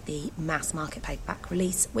is the mass market paperback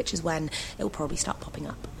release, which is when it will probably start popping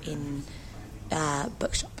up in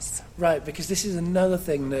bookshops. Right, because this is another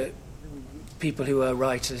thing that people who are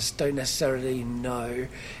writers don't necessarily know,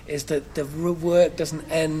 is that the work doesn't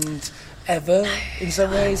end ever in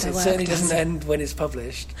some ways. It certainly doesn't end when it's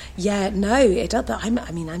published. Yeah, no, it does. But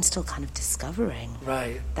I'm still kind of discovering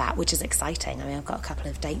that, which is exciting. I've got a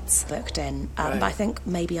couple of dates booked in. But I think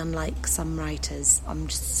maybe unlike some writers, I'm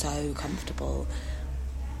just so comfortable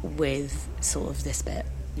with sort of this bit.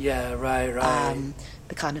 Yeah, right.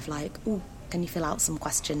 The kind of can you fill out some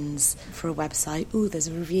questions for a website? Ooh, there's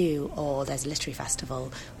a review, or there's a literary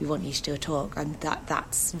festival. We want you to do a talk, and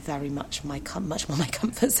that's very much much more my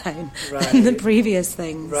comfort zone than the previous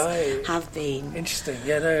things have been. Interesting.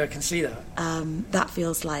 Yeah, no, I can see that. That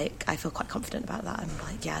feels like I feel quite confident about that. I'm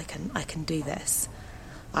like, yeah, I can do this.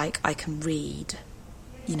 I can read,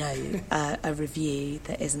 a review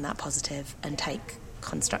that isn't that positive and take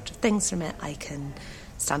constructive things from it. I can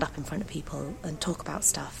stand up in front of people and talk about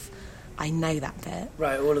stuff. I know that bit.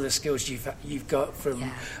 Right, all of the skills you've got from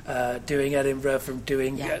doing Edinburgh, from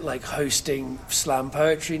doing hosting slam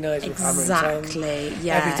poetry nights with Hammer and Tongue. Exactly,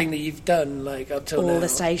 yeah. Everything that you've done up till now. All the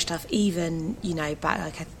stage stuff, even, back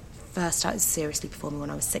I first started seriously performing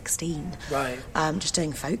when I was 16. Right. Just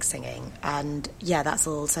doing folk singing. And that's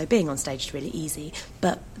all. So being on stage is really easy.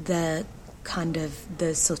 But the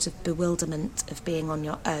sort of bewilderment of being on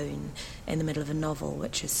your own in the middle of a novel,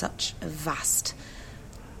 which is such a vast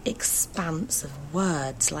expanse of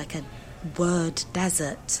words, like a word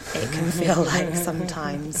desert, it can feel like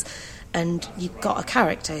sometimes. And you've got a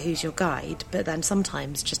character who's your guide, but then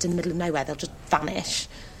sometimes just in the middle of nowhere they'll just vanish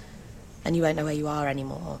and you won't know where you are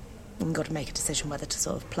anymore. You've got to make a decision whether to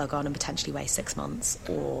sort of plug on and potentially waste 6 months,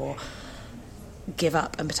 or give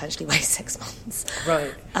up and potentially waste 6 months.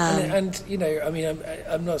 Right. And you know, I mean,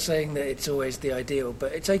 I'm not saying that it's always the ideal,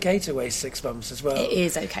 but it's okay to waste 6 months as well. It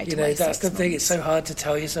is okay to waste 6 months. You know, that's the thing. It's so hard to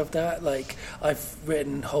tell yourself that. Like, I've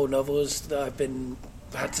written whole novels that I've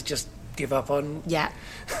had to just give up on. Yeah.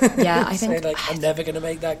 Yeah, I think... I'm never going to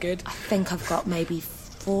make that good. I think I've got maybe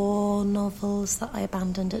 4 novels that I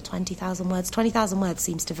abandoned at 20,000 words. 20,000 words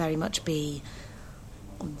seems to very much be...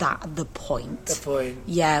 the point. The point.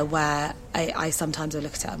 Yeah, where I sometimes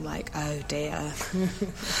look at it, I'm like, oh dear,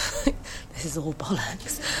 this is all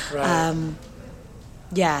bollocks. Right.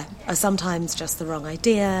 Yeah, sometimes just the wrong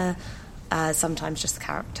idea, sometimes just the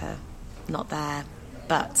character not there.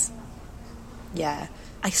 But, yeah.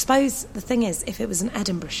 I suppose the thing is, if it was an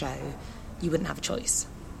Edinburgh show, you wouldn't have a choice.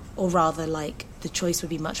 Or rather, like, the choice would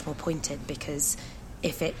be much more pointed, because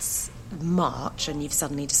if it's March and you've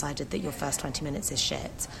suddenly decided that your first 20 minutes is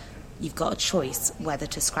shit, you've got a choice whether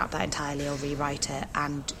to scrap that entirely or rewrite it,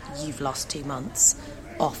 and you've lost 2 months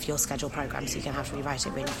off your scheduled programme, so you're going to have to rewrite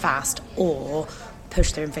it really fast, or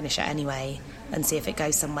push through and finish it anyway and see if it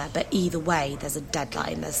goes somewhere. But either way, there's a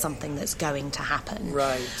deadline, there's something that's going to happen.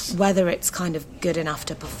 Right. Whether it's kind of good enough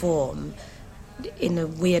to perform in a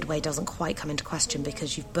weird way doesn't quite come into question,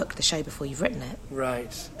 because you've booked the show before you've written it.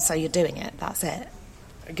 Right. So you're doing it, that's it.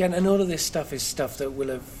 Again, and all of this stuff is stuff that will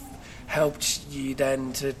have helped you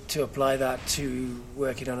then to apply that to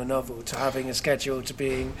working on a novel, to having a schedule, to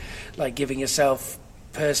being, like, giving yourself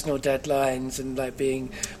personal deadlines and, like, being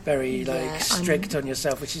very, strict on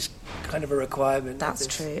yourself, which is kind of a requirement. That's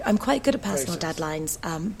true. I'm quite good at personal deadlines,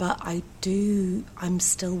 but I'm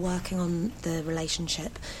still working on the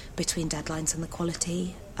relationship between deadlines and the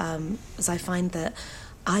quality, as I find that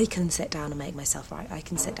I can sit down and make myself write. I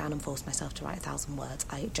can sit down and force myself to write 1,000 words.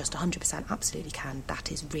 I just 100% absolutely can.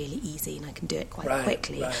 That is really easy, and I can do it quite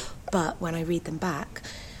quickly. Right. But when I read them back,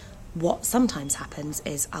 what sometimes happens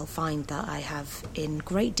is I'll find that I have, in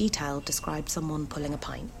great detail, described someone pulling a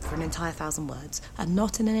pint for an entire 1,000 words, and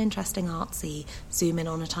not in an interesting, artsy, zoom in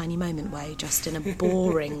on a tiny moment way, just in a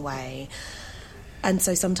boring way. And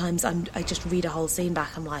so sometimes I just read a whole scene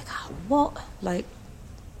back, I'm like, oh, what? Like...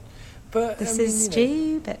 But this is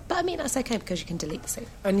stupid. But I mean, that's okay, because you can delete the scene.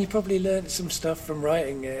 And you probably learned some stuff from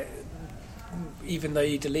writing it, even though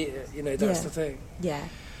you delete it. You know, that's the thing. Yeah.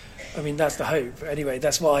 I mean, that's the hope. Anyway,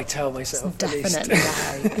 that's what I tell myself. It's definitely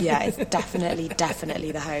the hope. Yeah, it's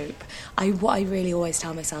definitely the hope. What I really always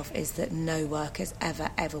tell myself is that no work is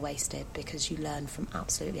ever wasted, because you learn from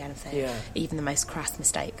absolutely anything, even the most crass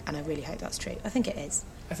mistake. And I really hope that's true. I think it is.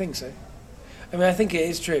 I think so. I mean, I think it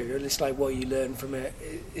is true. It's like what you learn from it.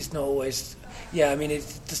 It's not always... Yeah, I mean, it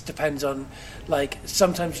just depends on... Like,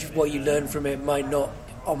 sometimes what you learn from it might not,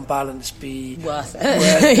 on balance, be... worth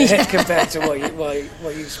it compared to what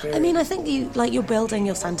you experience. I mean, I think you're building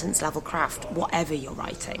your sentence-level craft, whatever you're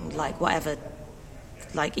writing. Like, whatever...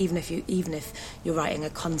 Like, even if you're writing a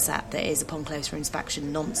concept that is, upon closer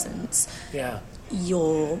inspection, nonsense... Yeah.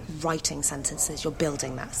 You're writing sentences, you're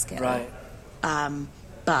building that skill. Right.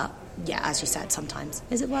 But... Yeah, as you said, sometimes.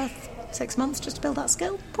 Is it worth 6 months just to build that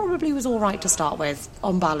skill? Probably was all right to start with.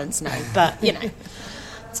 On balance, no. But, you know,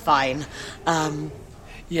 it's fine.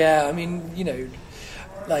 Yeah, I mean, you know,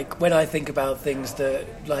 like, when I think about things that,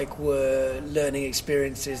 like, were learning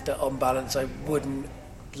experiences that, on balance, I wouldn't,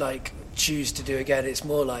 like, choose to do again, it's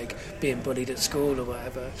more like being bullied at school or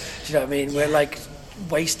whatever. Do you know what I mean? Where, like,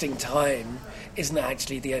 wasting time isn't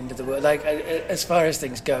actually the end of the world. Like, as far as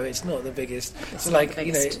things go, it's not the biggest. It's so, like, the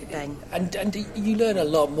biggest thing. And you learn a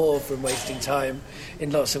lot more from wasting time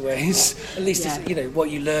in lots of ways. At least, you know, what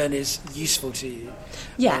you learn is useful to you.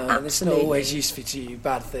 Yeah, absolutely. It's not always useful to you,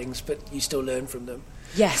 bad things, but you still learn from them.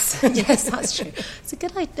 Yes, yes, that's true. It's a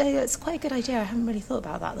good idea. It's quite a good idea. I haven't really thought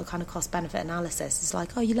about that. The kind of cost-benefit analysis. It's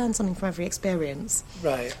like, oh, you learn something from every experience.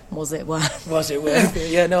 Right. Was it worth? Was it worth it?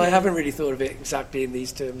 Yeah. No, I haven't really thought of it exactly in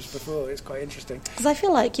these terms before. It's quite interesting. Because I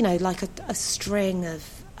feel like, you know, like a string of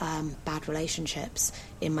bad relationships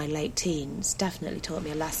in my late teens definitely taught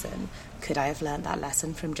me a lesson. Could I have learned that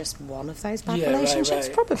lesson from just one of those bad relationships?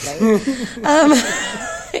 Right. Probably.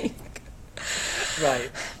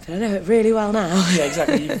 Right. But I know it really well now. Yeah,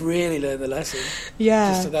 exactly. You've really learned the lesson.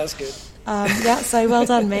 Yeah. So that's good. Yeah, so well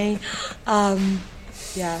done, me.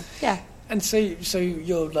 Yeah. And so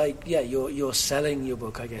you're like, you're selling your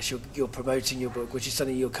book, I guess. You're promoting your book, which is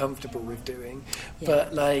something you're comfortable with doing. Yeah.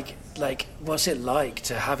 But like, what's it like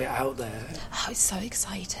to have it out there? Oh, it's so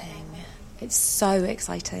exciting. It's so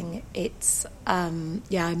exciting. It's I'm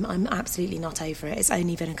absolutely not over it. It's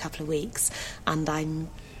only been a couple of weeks, and I'm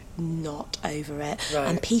not over it. Right.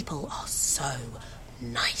 And people are so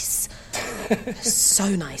nice.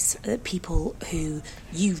 So nice. People who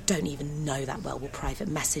you don't even know that well will private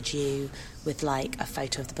message you with like a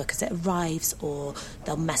photo of the book as it arrives, or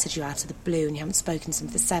they'll message you out of the blue and you haven't spoken to them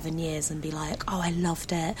for 7 years and be like, oh, I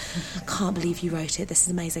loved it, can't believe you wrote it, this is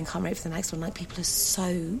amazing, can't wait for the next one. Like, people are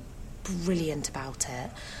so brilliant about it,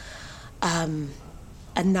 and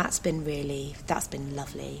that's been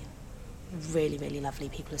lovely, really, really lovely.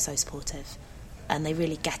 People are so supportive and they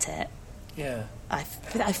really get it. Yeah, I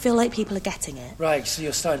feel like people are getting it. Right, so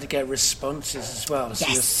you're starting to get responses as well. So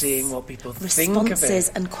you're seeing what people think of it. Responses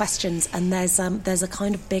and questions, and there's a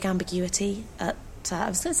kind of big ambiguity at, I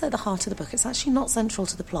was going to say the heart of the book. It's actually not central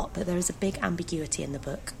to the plot, but there is a big ambiguity in the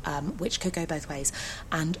book, which could go both ways.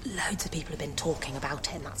 And loads of people have been talking about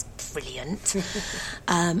it, and that's brilliant.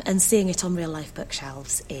 And seeing it on real-life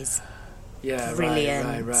bookshelves is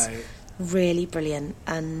brilliant. Right. Really brilliant.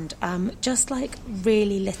 And just like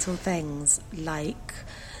really little things, like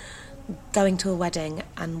going to a wedding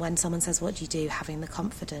and when someone says, what do you do, having the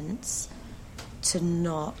confidence to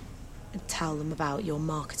not tell them about your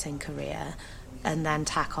marketing career and then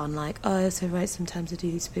tack on like, oh, I also write sometimes, I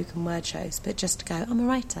do these spoken word shows, but just to go, I'm a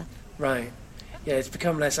writer. Right. Yeah, it's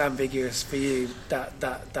become less ambiguous for you. That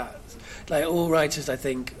like all writers, I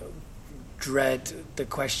think, dread the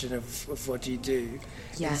question of what do you do.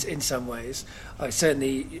 Yeah. In some ways,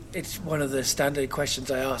 it's one of the standard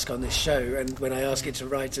questions I ask on this show, and when I ask it to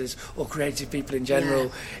writers or creative people in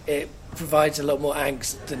general, it provides a lot more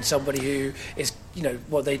angst than somebody who is,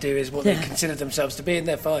 what they do is what they consider themselves to be, and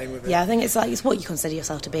they're fine with it. Yeah, I think it's what you consider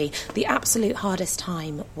yourself to be. The absolute hardest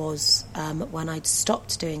time was when I'd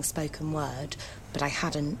stopped doing spoken word, but I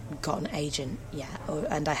hadn't got an agent yet,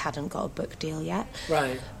 and I hadn't got a book deal yet.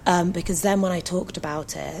 Right. Because then when I talked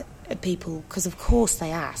about it, people, because of course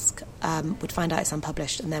they ask, would find out it's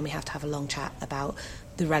unpublished, and then we have to have a long chat about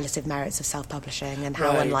the relative merits of self-publishing and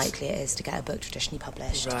how unlikely it is to get a book traditionally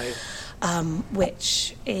published. Right.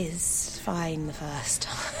 Which is fine the first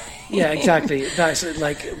time. Yeah, exactly. That's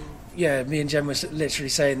like... Yeah, me and Jen were literally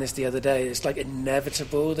saying this the other day. It's like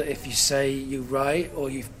inevitable that if you say you write or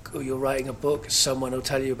you're writing a book, someone will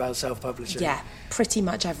tell you about self-publishing. Yeah, pretty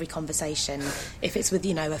much every conversation, if it's with,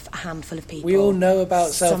 a handful of people. We all know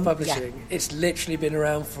about self-publishing. Yeah. It's literally been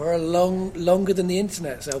around for longer than the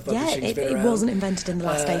internet. Self-publishing's been around. It wasn't invented in the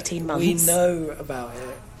last 18 months. We know about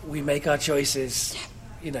it. We make our choices,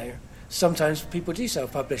 Sometimes people do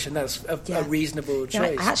self-publish, and that's a reasonable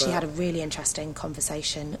choice. I actually had a really interesting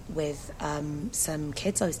conversation with some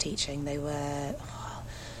kids I was teaching. They were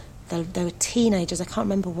teenagers. I can't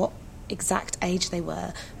remember what exact age they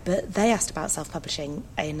were, but they asked about self-publishing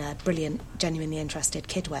in a brilliant, genuinely interested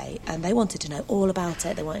kid way, and they wanted to know all about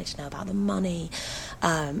it. They wanted to know about the money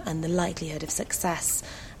and the likelihood of success.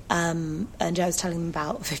 And I was telling them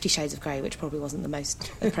about 50 Shades of Grey, which probably wasn't the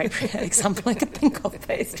most appropriate example I could think of,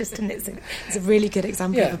 but it's a really good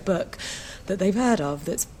example of a book that they've heard of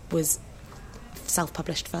that was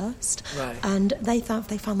self-published first. Right. And they found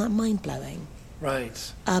that mind-blowing.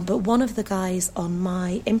 Right. But one of the guys on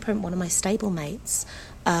my imprint, one of my stablemates,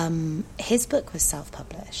 his book was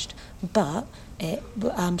self-published, but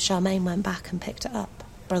Charmaine went back and picked it up.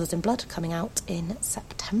 Brothers in Blood, coming out in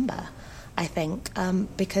September, I think,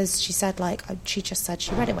 because she said, she just said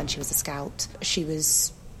she read it when she was a scout. She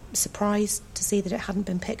was surprised to see that it hadn't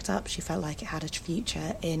been picked up. She felt like it had a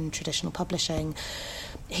future in traditional publishing.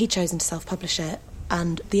 He'd chosen to self-publish it,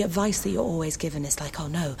 and the advice that you're always given is like, oh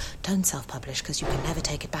no, don't self-publish because you can never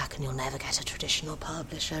take it back and you'll never get a traditional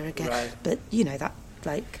publisher again. Right. But, that...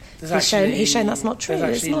 he's shown that's not true.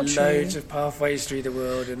 There's actually it's not loads true. of pathways through the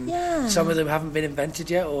world, and some of them haven't been invented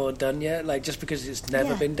yet or done yet. Like, just because it's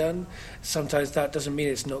never been done, sometimes that doesn't mean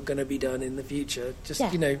it's not going to be done in the future. Just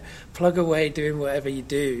plug away doing whatever you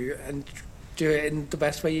do and do it in the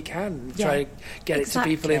best way you can. Try to get it to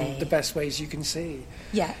people in the best ways you can see.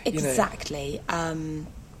 Yeah, exactly.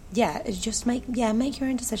 Just make your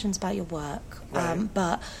own decisions about your work. Right.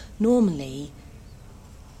 But normally,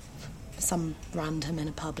 some random in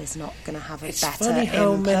a pub is not going to have a it's better funny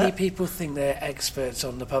how input. many people think they're experts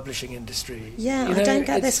on the publishing industry. Yeah, I don't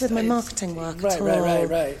get this with my marketing work at all.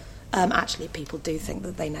 Right. Actually, people do think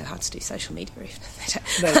that they know how to do social media, even if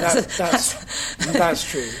they don't. No, that's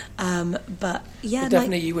true. But yeah,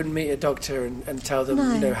 definitely, you wouldn't meet a doctor and tell them,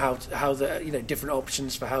 how the different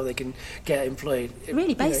options for how they can get employed.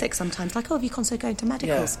 Really basic sometimes, like, have you considered going to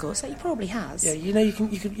medical school? So he probably has. Yeah, you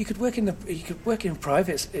could work in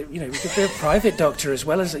private. You could be a private doctor as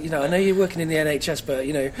well as I know you're working in the NHS, but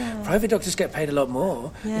private doctors get paid a lot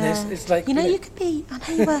more. Yeah. It's like you could be. I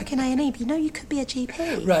know you work in A&E, but you could be a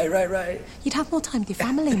GP. Right. You'd have more time with your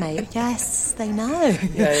family, mate. Yes, they know.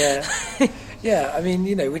 Yeah. Yeah, I mean,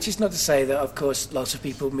 which is not to say that, of course, lots of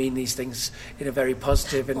people mean these things in a very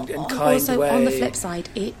positive and kind also, way. On the flip side,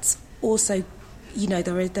 it's also,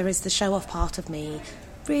 there is the show-off part of me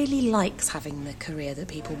really likes having the career that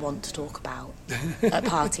people want to talk about at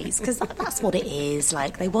parties, because that's what it is.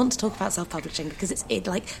 Like, they want to talk about self-publishing because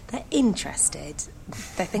they're interested.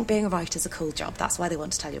 They think being a writer is a cool job. That's why they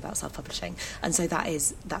want to tell you about self-publishing. And so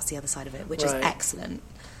that's the other side of it, which is excellent.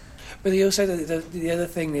 But also the other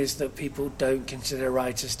thing is that people don't consider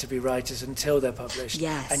writers to be writers until they're published.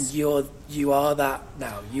 Yes. And you are that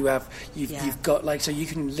now. You've got so you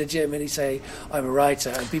can legitimately say I'm a writer,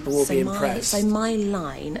 and people will be impressed. So my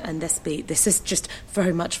line, and this is just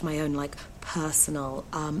very much my own personal,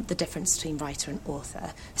 the difference between writer and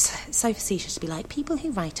author. So facetious to be like, people who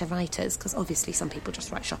write are writers, because obviously some people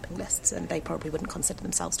just write shopping lists and they probably wouldn't consider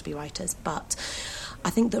themselves to be writers, but I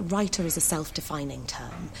think that writer is a self-defining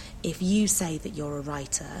term. If you say that you're a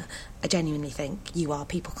writer, I genuinely think you are.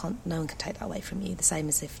 No one can take that away from you. The same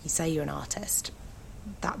as if you say you're an artist.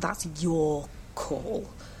 That's your call.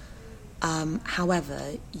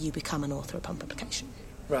 However, you become an author upon publication.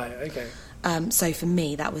 Right, okay. So for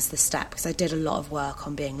me, that was the step, because I did a lot of work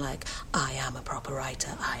on being like, I am a proper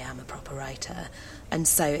writer. And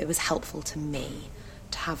so it was helpful to me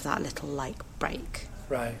to have that little break.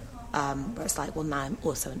 Right. Where it's like, well, now I'm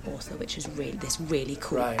also an author, which is really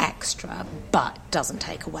cool extra, but doesn't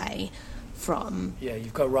take away from... Yeah,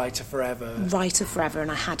 you've got writer forever.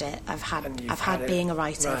 And I had it. I've had being a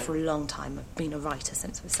writer for a long time. I've been a writer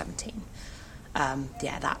since I was 17.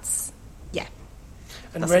 That's... Yeah.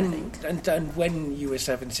 And when you were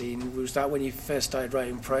 17, was that when you first started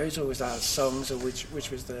writing prose, or was that songs, or which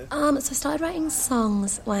was the... So I started writing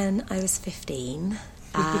songs when I was 15.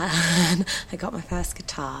 And I got my first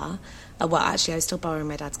guitar. Actually, I was still borrowing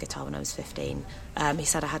my dad's guitar when I was 15. He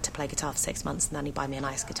said I had to play guitar for 6 months, and then he'd buy me a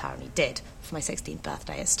nice guitar, and he did. For my 16th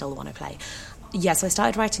birthday, it's still the one I play. Yeah, so I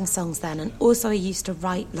started writing songs then, and also I used to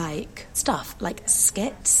write stuff, like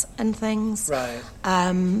skits and things. Right.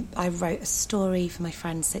 I wrote a story for my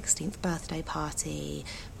friend's 16th birthday party,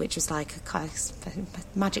 which was like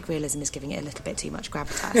magic realism is giving it a little bit too much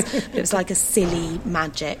gravitas. But it was like a silly,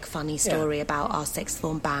 magic, funny story about our sixth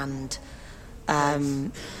form band,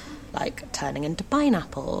 turning into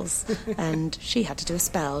pineapples, and she had to do a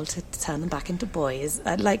spell to turn them back into boys.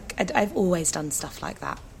 I've always done stuff like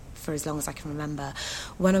that for as long as I can remember.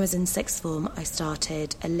 When I was in sixth form, I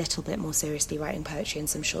started a little bit more seriously writing poetry and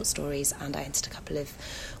some short stories, and I entered a couple of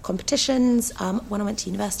competitions. When I went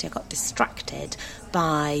to university, I got distracted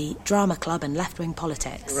by drama club and left-wing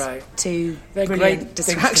politics. Right. Two They're brilliant great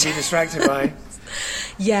things to be distracted by.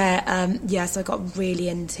 So I got really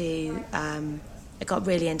into...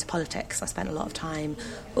 politics. I spent a lot of time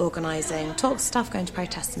organising talks, stuff, going to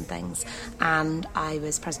protests and things, and I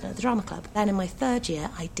was president of the drama club. Then in my third year,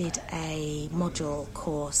 I did a module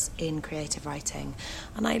course in creative writing,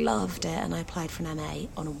 and I loved it, and I applied for an MA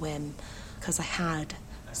on a whim because I had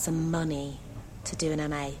some money to do an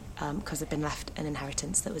MA because I'd been left an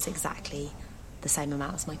inheritance that was exactly the same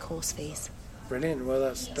amount as my course fees. Brilliant. Well,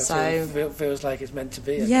 that's so, feels like it's meant to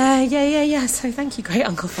be. Yeah. So thank you, great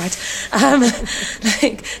Uncle Fred.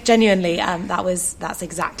 Genuinely, that's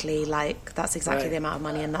exactly the amount of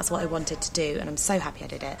money, and that's what I wanted to do, and I'm so happy I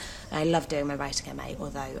did it. And I love doing my writing MA,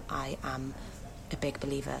 although I am a big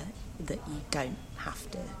believer that you don't have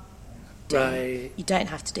to. You don't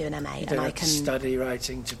have to do an MA, and I can study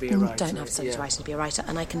writing to be a writer. Don't have to study writing to be a writer,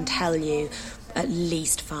 and I can tell you at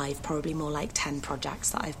least 5, probably more like 10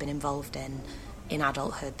 projects that I've been involved in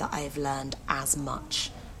adulthood that I have learned as much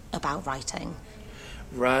about writing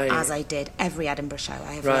as I did every Edinburgh show.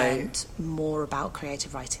 I have learned more about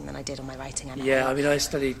creative writing than I did on my writing MA. Yeah, I mean, I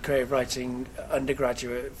studied creative writing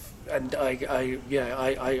undergraduate, and I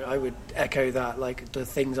would echo that. Like, the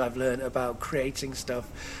things I've learned about creating stuff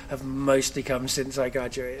have mostly come since I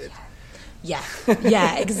graduated. Yeah,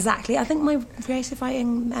 exactly. I think my creative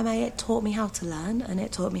writing MA, it taught me how to learn, and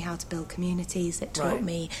it taught me how to build communities. It taught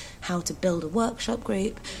me how to build a workshop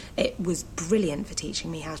group. It was brilliant for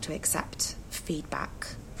teaching me how to accept feedback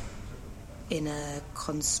in a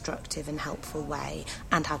constructive and helpful way,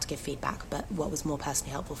 and how to give feedback. But what was more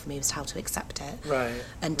personally helpful for me was how to accept it,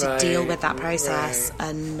 and to deal with that process,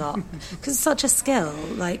 and not, because it's such a skill,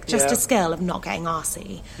 like just a skill of not getting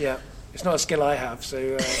arsey. Yeah, it's not a skill I have,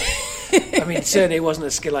 so I mean, certainly it wasn't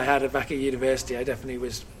a skill I had back at university. I definitely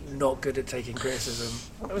was not good at taking criticism.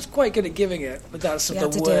 I was quite good at giving it, but that's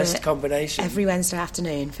the worst combination. Every Wednesday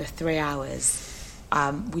afternoon for 3 hours.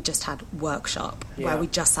 We just had workshop where we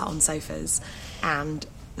just sat on sofas and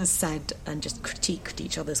said and just critiqued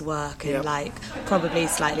each other's work in like probably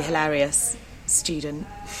slightly hilarious student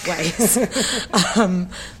ways.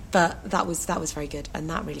 But that was very good, and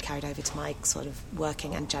that really carried over to my sort of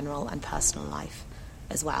working and general and personal life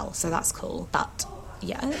as well. So that's cool. But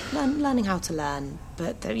yeah, learning how to learn.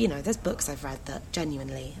 But there's books I've read that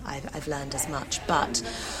genuinely I've learned as much. But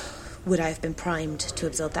would I have been primed to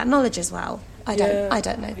absorb that knowledge as well? I don't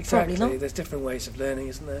know. Exactly. Probably not. There's different ways of learning,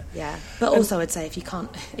 isn't there? Yeah, but also I'd say if you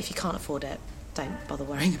can't afford it, don't bother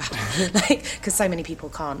worrying about it. Because so many people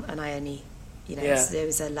can't, and I only, it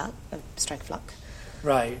was a stroke of luck.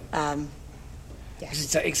 Right.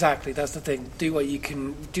 Yes. Exactly, that's the thing. Do what you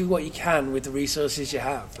can with the resources you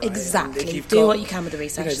have. Right? Exactly. Do what you can with the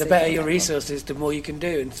resources. The better your resources, the more you can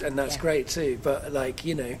do, and that's great too. But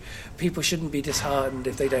people shouldn't be disheartened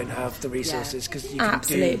if they don't have the resources, because you can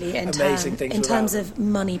do amazing things in terms of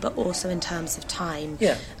money, but also in terms of time,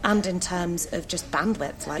 and in terms of just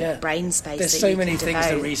bandwidth, like brain space. There's so many things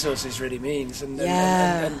that resources really means, and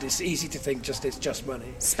it's easy to think it's just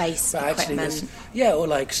money, space, but equipment, or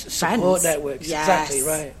like support networks. Yes. Exactly,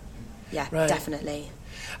 right. Yeah, right. Definitely.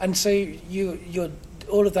 And so you're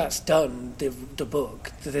all of that's done, the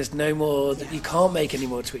book. There's no more, you can't make any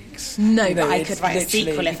more tweaks. No, but I could write a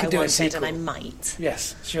sequel if I wanted, and I might.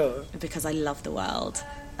 Yes, sure. Because I love the world.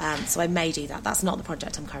 So I may do that. That's not the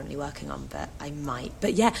project I'm currently working on, but I might.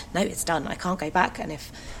 But yeah, no, it's done. I can't go back. And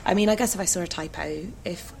I guess if I saw a typo,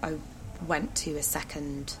 if I went to a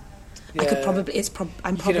second... I could probably.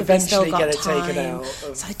 I'm probably still got time.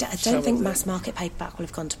 So I don't think mass market paperback will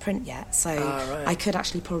have gone to print yet. So I could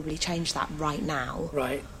actually probably change that right now.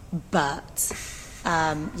 Right. But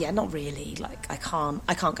not really. Like I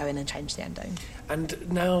can't go in and change the ending.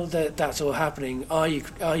 And now that that's all happening, are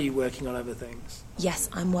you working on other things? Yes,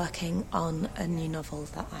 I'm working on a new novel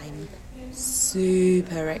that I'm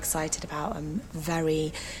super excited about. I'm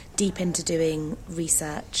very deep into doing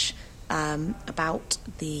research. About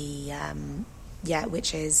the,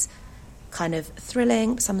 which is kind of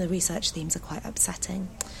thrilling. Some of the research themes are quite upsetting.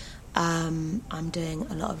 I'm doing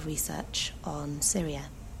a lot of research on Syria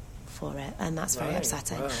for it, and that's very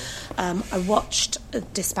upsetting. Wow. I watched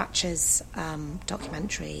Dispatch's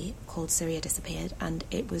documentary called Syria Disappeared, and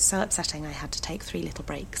it was so upsetting I had to take 3 little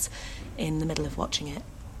breaks in the middle of watching it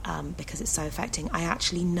because it's so affecting. I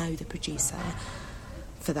actually know the producer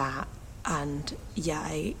for that. And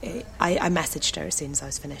I messaged her as soon as I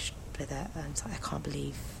was finished with it, and I was like, I can't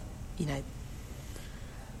believe,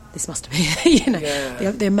 this must have been,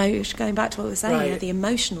 the emotion, going back to what we were saying, the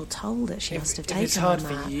emotional toll that she must have taken. It's hard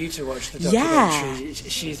for you to watch the documentary. Yeah.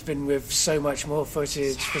 She's been with so much more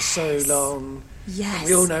footage for so long. Yes.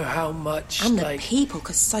 We all know how much. And the people,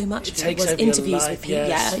 because so much of it was interviews with people.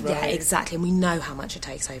 Yeah, exactly. And we know how much it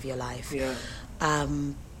takes over your life. Yeah.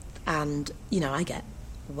 And, I get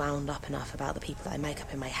wound up enough about the people that I make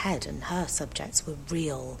up in my head, and her subjects were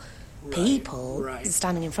real people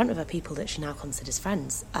standing in front of her, people that she now considers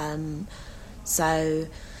friends. So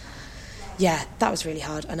that was really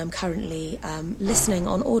hard, and I'm currently listening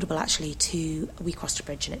on Audible actually to We Crossed a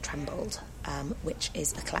Bridge and It Trembled, which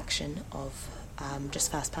is a collection of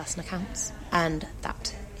just first person accounts, and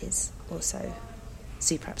that is also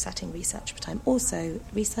super upsetting research. But I'm also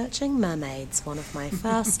researching mermaids, one of my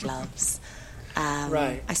first loves.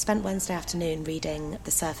 I spent Wednesday afternoon reading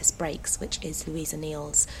The Surface Breaks, which is Louisa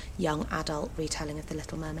Neal's young adult retelling of The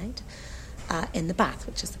Little Mermaid, in the bath,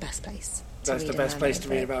 which is the best place. That's the best place to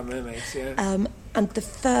read about mermaids, yeah. And the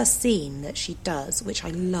first scene that she does, which I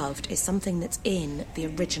loved, is something that's in the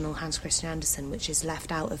original Hans Christian Andersen, which is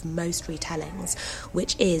left out of most retellings,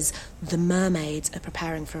 which is the mermaids are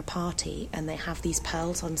preparing for a party, and they have these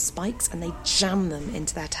pearls on spikes, and they jam them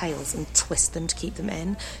into their tails and twist them to keep them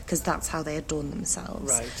in, because that's how they adorn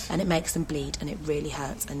themselves. Right. And it makes them bleed, and it really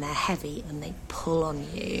hurts, and they're heavy, and they pull on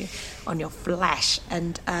you, on your flesh,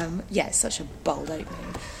 and it's such a bold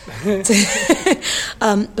opening.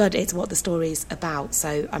 But it's what the story's about,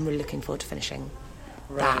 so I'm really looking forward to finishing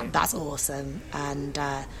that. That's awesome. And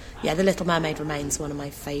The Little Mermaid remains one of my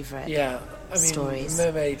favourite stories.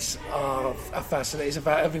 Mermaids are fascinating. It's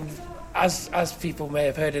about, as people may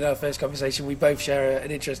have heard in our first conversation, we both share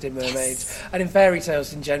an interest in mermaids and in fairy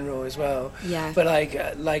tales in general as well. Yeah. But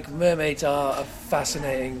like mermaids are a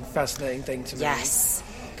fascinating thing to me. Yes.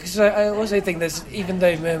 Because I also think even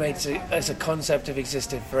though mermaids as a concept have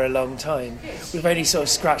existed for a long time, we've only sort of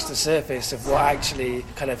scratched the surface of what actually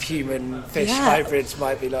kind of human-fish hybrids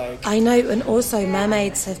might be like. I know, and also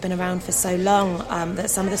mermaids have been around for so long that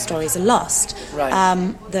some of the stories are lost.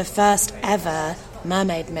 Right. The first ever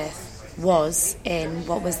mermaid myth was in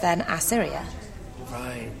what was then Assyria.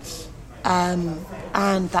 Right.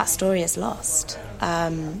 And that story is lost. I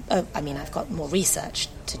mean, I've got more research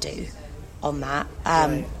to do on that.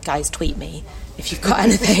 Guys, tweet me if you've got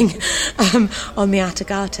anything on the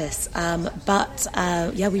Atargatis.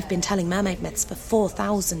 But we've been telling mermaid myths for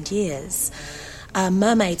 4,000 years.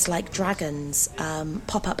 Mermaids, like dragons,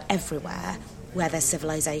 pop up everywhere where there's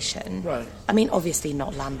civilization. Right. I mean, obviously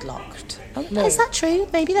not landlocked. No. Is that true?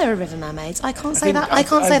 Maybe there are river mermaids. I can't say that. I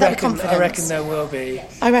can't say that with confidence. I reckon there will be.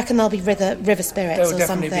 I reckon the'll be river spirits There will or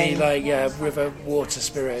something. definitely be river water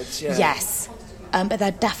spirits. Yeah. Yes. But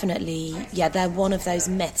they're definitely, they're one of those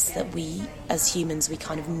myths that we, as humans, we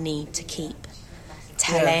kind of need to keep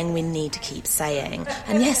telling, we need to keep saying.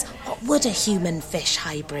 And yes, what would a human-fish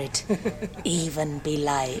hybrid even be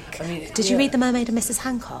like? I mean, Did you read The Mermaid and Mrs.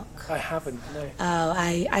 Hancock? I haven't, no. Oh,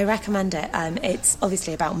 I recommend it. It's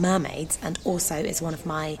obviously about mermaids, and also is one of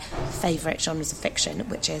my favourite genres of fiction,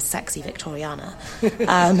 which is sexy Victoriana.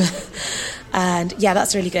 And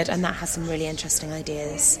that's really good, and that has some really interesting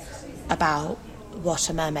ideas about what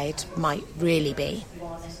a mermaid might really be.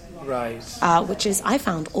 Right. Which is, I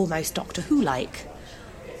found, almost Doctor Who-like.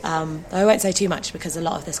 I won't say too much because a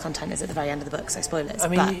lot of this content is at the very end of the book, so spoilers. I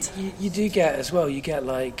mean, you do get as well. You get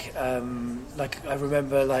like I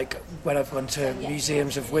remember when I've gone to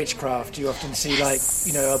museums of witchcraft, you often see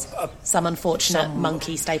some unfortunate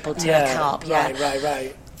monkey stapled to a carp. Yeah,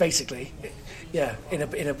 right. Basically, yeah, in a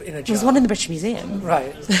jar. There's one in the British Museum.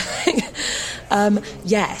 Right.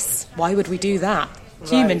 Yes. Why would we do that? Right.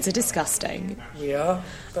 Humans are disgusting. We are.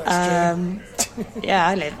 That's true. Yeah,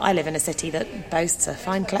 I live in a city that boasts a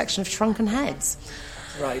fine collection of shrunken heads.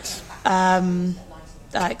 Right.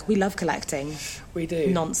 We love collecting. We do.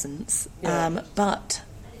 Nonsense. Yeah.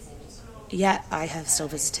 I have still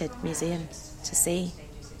visited museums to see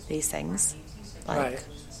these things. Right.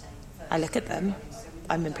 I look at them.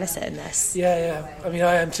 I'm implicit in this. Yeah. I mean,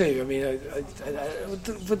 I am too. I mean,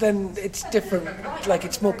 but then it's different. Like,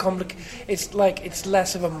 it's more complicated. It's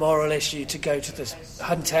less of a moral issue to go to the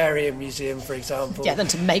Hunterian Museum, for example. Yeah, than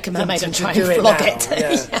to make a mermaid and try and flog it.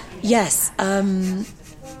 Yeah. Yes.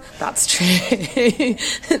 That's true.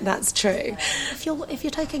 That's true. If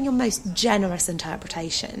you're taking your most generous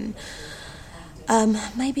interpretation,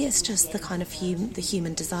 maybe it's just the kind of the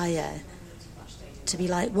human desire to be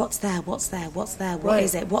like, what's there, what is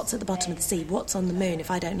it, what's at the bottom of the sea, what's on the moon?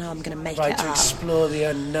 If I don't know, I'm going to make it up. To explore the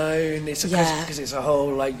unknown. It's because it's a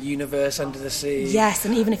whole universe under the sea. Yes,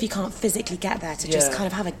 and even if you can't physically get there, to just kind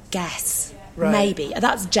of have a guess. Right. Maybe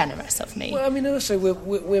that's generous of me. Well, I mean, also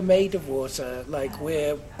we're made of water. Like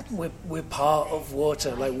we're part of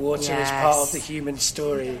water. Like water is part of the human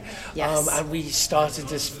story. Yes. And we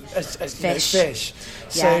started as fish.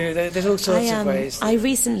 So there's all sorts of ways. I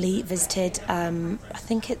recently visited. I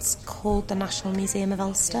think it's called the National Museum of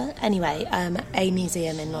Ulster. Anyway, a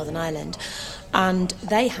museum in Northern Ireland. And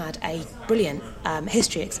they had a brilliant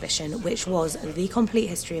history exhibition, which was the complete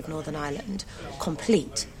history of Northern Ireland,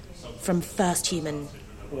 complete. From first human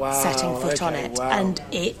setting foot on it. Wow. And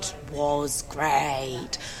it was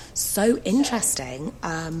great. So interesting.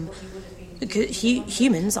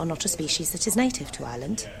 Humans are not a species that is native to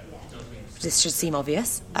Ireland. This should seem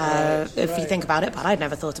obvious if you think about it, but I'd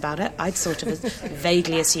never thought about it. I'd sort of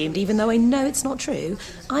vaguely assumed, even though I know it's not true,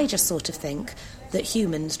 I just sort of think that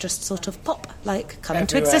humans just sort of pop, come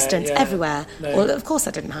into existence everywhere. No. Well, of course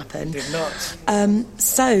that didn't happen. Did not.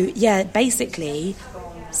 Basically,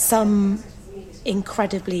 some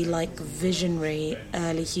incredibly visionary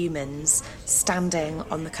early humans standing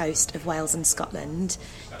on the coast of Wales and Scotland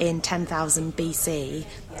in 10,000 BC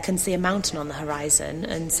can see a mountain on the horizon,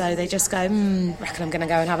 and so they just go, reckon I'm going to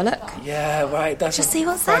go and have a look. Yeah, right. That's just a see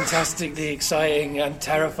what's fantastically exciting and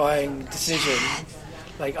terrifying decision.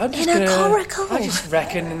 I'm just coracle. I just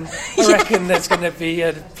reckon there's going to be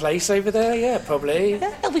a place over there. Yeah, probably.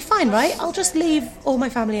 Yeah, it'll be fine, right? I'll just leave all my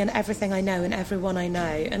family and everything I know and everyone I know,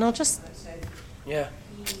 and I'll just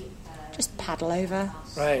paddle over.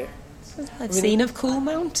 Right. I've seen a cool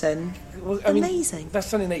mountain. Well, amazing. That's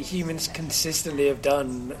something that humans consistently have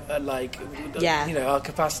done. Our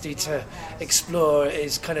capacity to explore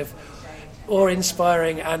is kind of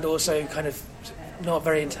awe-inspiring and also kind of not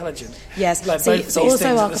very intelligent. Yes, like so both it's these also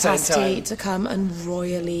things our at the same capacity time. to come and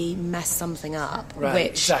royally mess something up, Right,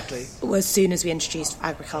 which exactly. as soon as we introduced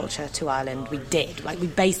agriculture to Ireland, we did. Like, we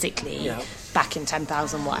basically, Yeah. back in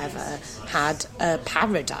 10,000 whatever, had a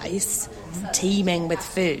paradise teeming with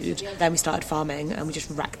food. Then we started farming and we just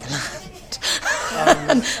wrecked the land.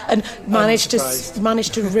 and managed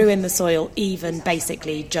to ruin the soil, even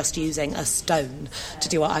basically just using a stone to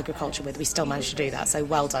do our agriculture with. We still managed to do that, so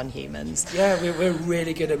well done, humans. Yeah, we're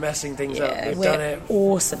really good at messing things up. We've done it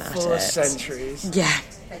awesome at for it. centuries. Yeah.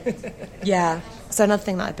 Yeah. So another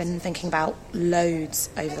thing that I've been thinking about loads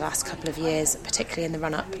over the last couple of years, particularly in the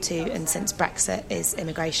run-up to and since Brexit, is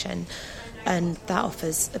immigration. And that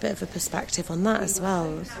offers a bit of a perspective on that as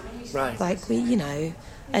well. Right. Like, we, you know,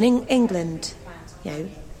 and in England, you know,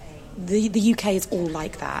 the UK is all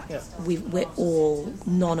like that. Yeah. We're all,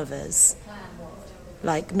 none of us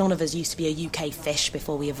used to be a UK fish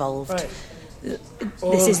before we evolved. Right.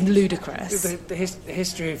 This is ludicrous. The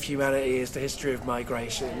history of humanity is the history of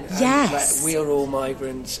migration. And Yes. like, we are all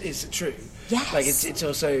migrants is true. Yes. Like, it's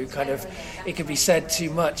also kind of, it can be said too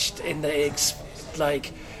much in that it's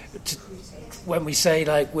like, when we say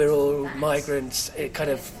like we're all migrants, it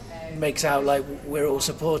kind of makes out like we're all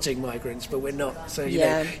supporting migrants, but we're not. So you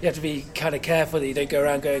know, you have to be kind of careful that you don't go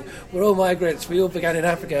around going, we're all migrants, we all began in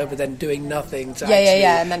Africa, but then doing nothing to actually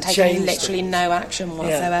and then taking change literally things. no action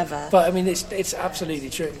whatsoever. Yeah. But I mean, it's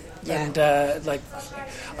absolutely true. Yeah. And like,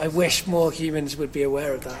 I wish more humans would be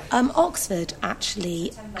aware of that. Oxford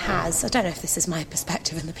actually has, I don't know if this is my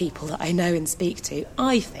perspective and the people that I know and speak to,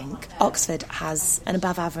 I think Oxford has an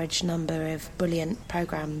above average number of brilliant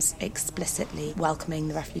programmes explicitly welcoming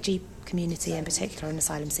the refugee community in particular and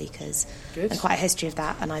asylum seekers. Good. And quite a history of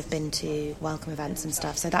that, and I've been to welcome events and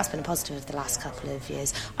stuff, so that's been a positive of the last couple of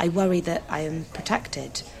years. I worry that I am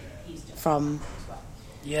protected from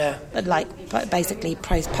basically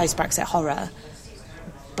post-Brexit horror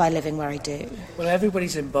by living where I do. Well,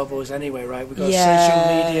 everybody's in bubbles anyway, right? We've got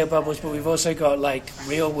social media bubbles, but we've also got like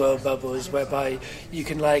real world bubbles whereby you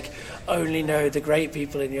can like only know the great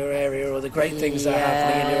people in your area or the great things that are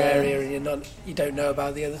happening in your area, and you don't know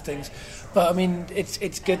about the other things. But I mean,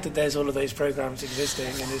 it's good that there's all of those programs existing,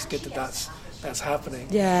 and it's good that that's happening.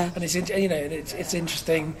 Yeah. And it's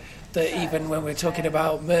interesting that even when we're talking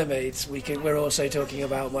about mermaids, we're also talking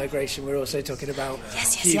about migration. We're also talking about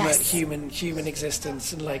human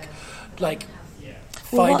existence and like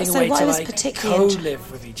finding a way to like co-live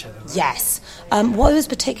with each other. Right? Yes. What I was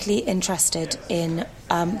particularly interested in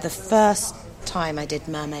the first time I did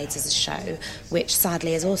Mermaids as a show, which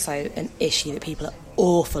sadly is also an issue that people are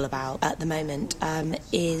awful about at the moment,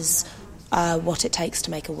 is what it takes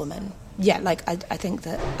to make a woman. Yeah, like I think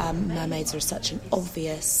that mermaids are such an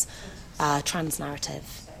obvious trans narrative.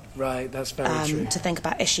 Right, that's very true. To think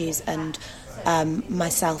about issues, and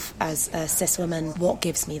myself as a cis woman, what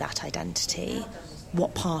gives me that identity?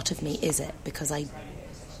 What part of me is it? Because I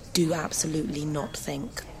do absolutely not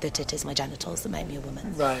think that it is my genitals that make me a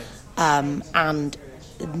woman. Right. And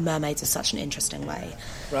mermaids are such an interesting way.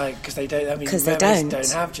 Right, because they don't. I mean, mermaids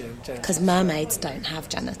don't have genitals. Because mermaids don't have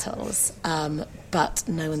genitals. But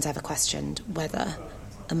no one's ever questioned whether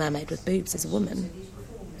a mermaid with boobs is a woman.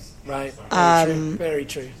 Right, very true. Very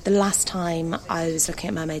true. The last time I was looking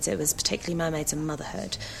at mermaids, it was particularly mermaids and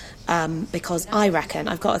motherhood, because I reckon,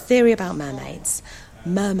 I've got a theory about mermaids.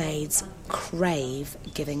 Mermaids crave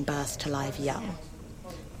giving birth to live young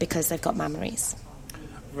because they've got mammaries.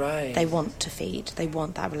 Right. They want to feed. They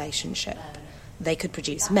want that relationship. They could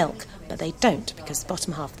produce milk, but they don't, because the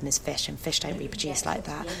bottom half of them is fish, and fish don't reproduce like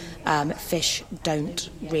that. Fish don't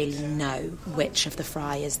really know which of the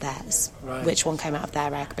fry is theirs, which one came out of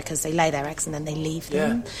their egg, because they lay their eggs and then they leave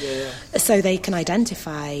them. Yeah. So they can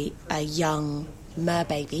identify a young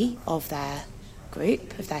merbaby of their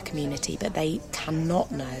group, of their community, but they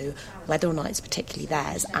cannot know whether or not it's particularly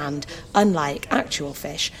theirs, and unlike actual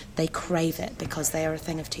fish, they crave it because they are a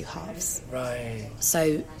thing of two halves. Right.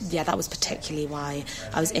 So yeah, that was particularly why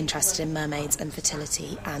I was interested in mermaids and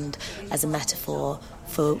fertility, and as a metaphor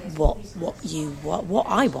for what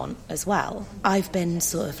I want as well. I've been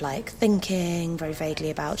sort of like thinking very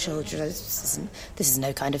vaguely about children. This is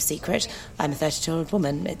no kind of secret. I'm a 32-year-old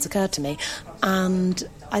woman, it's occurred to me, and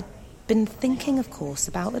I've been thinking, of course,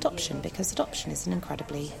 about adoption, because adoption is an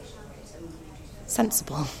incredibly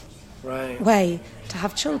sensible way to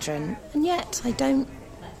have children, and yet I don't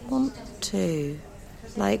want to.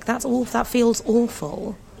 Like, that feels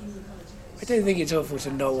awful. I don't think it's awful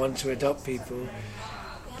to not want to adopt people.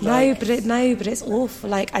 No, but it's awful.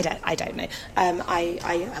 Like, I don't know.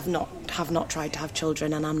 I have not tried to have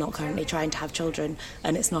children, and I'm not currently trying to have children,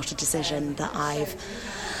 and it's not a decision that I've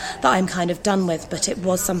that I'm kind of done with, but it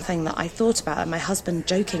was something that I thought about, and my husband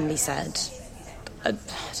jokingly said, I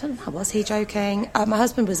don't know, was he joking? My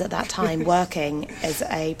husband was at that time working as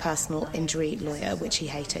a personal injury lawyer, which he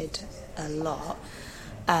hated a lot.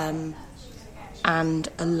 And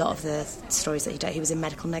a lot of the stories that he was in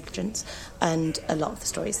medical negligence, and a lot of the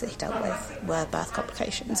stories that he dealt with were birth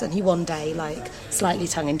complications. And he one day, like, slightly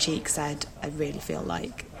tongue-in-cheek said, I really feel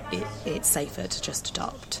like it's safer to just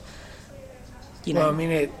adopt. You know, well, I mean,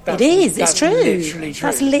 it's true. Literally true.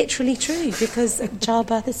 That's literally true, because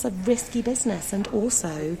childbirth is a risky business, and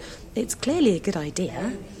also it's clearly a good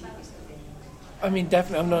idea. I mean,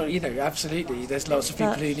 definitely, I'm not, you know, absolutely. There's lots of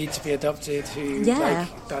people who need to be adopted who,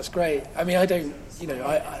 like, that's great. I mean, I don't, you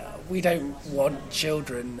know, we don't want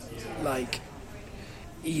children, like,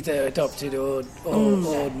 either adopted or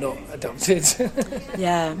not adopted.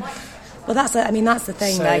 Yeah. Well, that's the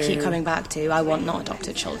thing that I keep coming back to. I want not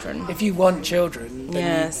adopted children. If you want children,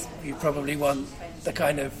 then you probably want the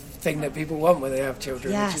kind of thing that people want when they have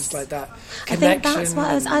children, which is like that connection. I think that's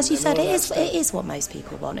what, as you said, it is what most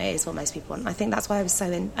people want. It is what most people want. I think that's why I was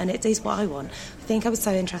and it is what I want. I think I was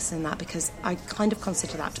so interested in that because I kind of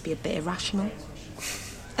consider that to be a bit irrational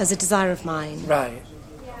as a desire of mine. Right.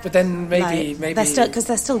 But then maybe because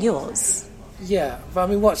they're still yours. Yeah, but I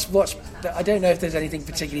mean, I don't know if there's anything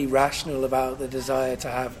particularly rational about the desire to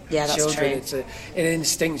have children. True. It's an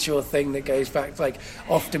instinctual thing that goes back, like,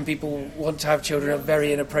 often people want to have children at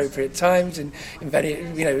very inappropriate times, and in very,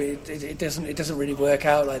 you know, it doesn't really work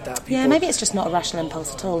out like that. Maybe it's just not a rational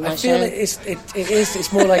impulse at all. I feel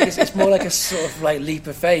it's more like it's more like a sort of like leap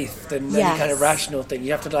of faith than any kind of rational thing.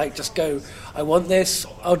 You have to like just go, I want this,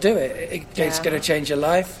 I'll do it. It's going to change your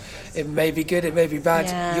life. It may be good, it may be bad.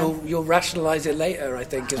 Yeah. You'll rationalise it later, I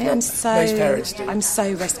think, is what most parents do. I'm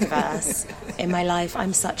so risk-averse in my life.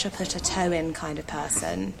 I'm such a put-a-toe-in kind of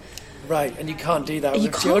person. Right, and you can't do that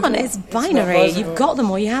with children. It's binary. You've got them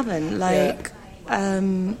or you haven't.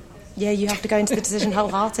 You have to go into the decision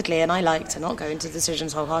wholeheartedly, and I like to not go into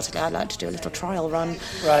decisions wholeheartedly. I like to do a little trial run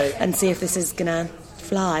and see if this is going to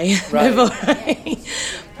fly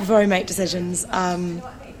before I make decisions.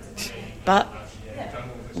 But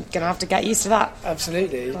I'm going to have to get used to that.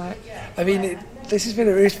 Absolutely. Right. I mean, it's been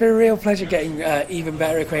a real pleasure getting even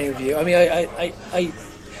better acquainted with you. I mean,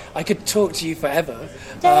 I could talk to you forever,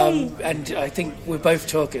 and I think we're both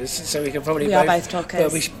talkers, so we can probably are both talkers.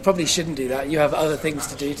 But we probably shouldn't do that. You have other things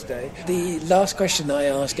to do today. The last question that I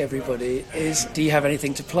ask everybody is, do you have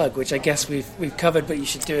anything to plug? Which I guess we've covered, but you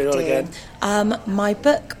should do it all again. My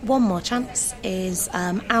book, One More Chance, is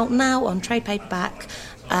out now on trade paperback,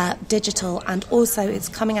 digital, and also it's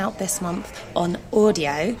coming out this month on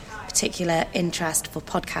audio. Particular interest for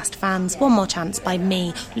podcast fans. One More Chance by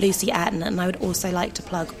me, Lucy Ayrton, and I would also like to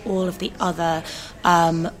plug all of the other,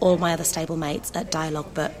 all my other stablemates at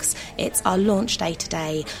Dialogue Books. It's our launch day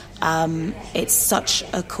today. It's such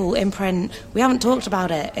a cool imprint. We haven't talked about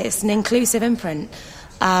it. It's an inclusive imprint.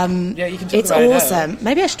 You can talk it's about awesome. It now.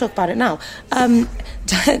 Maybe I should talk about it now.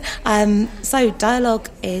 So Dialogue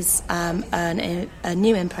is a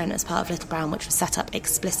new imprint as part of Little Brown, which was set up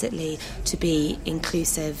explicitly to be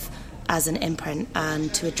inclusive as an imprint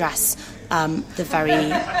and to address the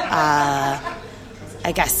very,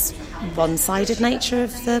 I guess, one-sided nature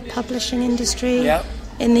of the publishing industry. Yep.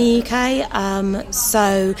 In the UK,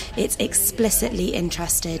 so it's explicitly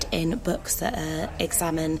interested in books that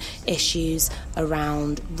examine issues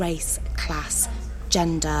around race, class,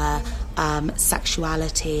 gender,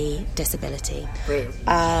 sexuality, disability.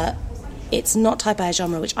 Brilliant. It's not tied by a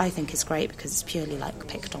genre, which I think is great because it's purely like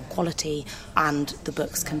picked on quality, and the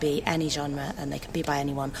books can be any genre and they can be by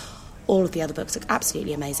anyone. All of the other books are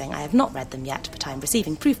absolutely amazing. I have not read them yet, but I'm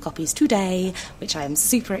receiving proof copies today, which I am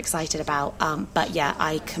super excited about. But yeah,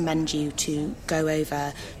 I commend you to go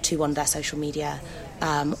over to one of their social media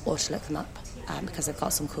or to look them up because they've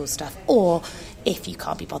got some cool stuff. Or if you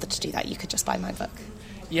can't be bothered to do that, you could just buy my book.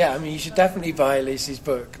 Yeah, I mean, you should definitely buy Lucy's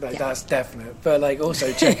book. That's definite. But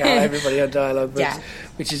also check out everybody on Dialogue Books,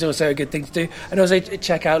 which is also a good thing to do. And also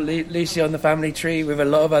check out Lucy on the Family Tree with a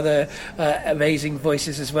lot of other amazing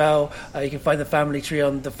voices as well. You can find the Family Tree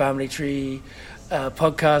on the Family Tree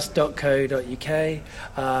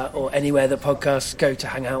podcast.co.uk or anywhere that podcasts go to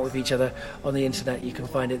hang out with each other on the internet. You can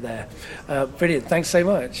find it there. Brilliant. Thanks so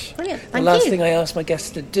much. Brilliant. Thank you. The last thing I ask my guests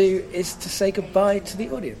to do is to say goodbye to the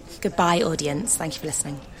audience. Goodbye, audience. Thank you for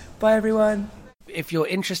listening. Bye, everyone. If you're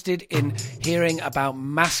interested in hearing about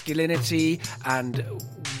masculinity and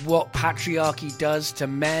what patriarchy does to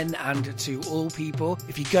men and to all people.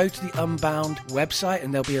 If you go to the Unbound website,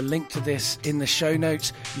 and there'll be a link to this in the show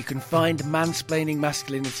notes, you can find Mansplaining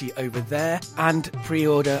Masculinity over there and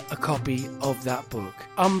pre-order a copy of that book.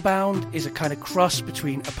 Unbound is a kind of cross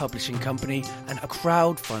between a publishing company and a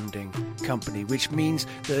crowdfunding company, which means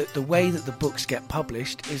that the way that the books get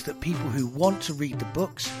published is that people who want to read the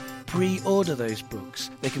books pre-order those books.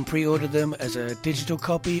 They can pre-order them as a digital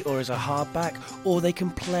copy or as a hardback, or they can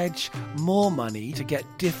pledge more money to get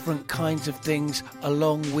different kinds of things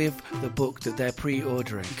along with the book that they're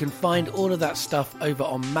pre-ordering. You can find all of that stuff over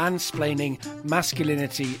on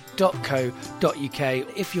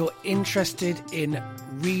mansplainingmasculinity.co.uk. If you're interested in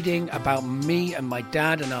reading about me and my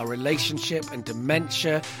dad and our relationship and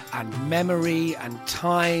dementia and memory and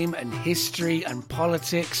time and history and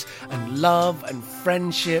politics and love and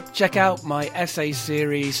friendship, check out my essay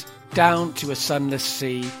series, Down to a Sunless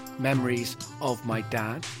Sea, Memories of My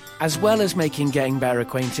Dad. As well as making Getting Better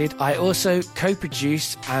Acquainted, I also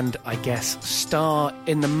co-produce and, I guess, star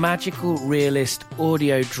in the magical realist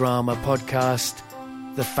audio drama podcast,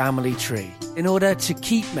 The Family Tree. In order to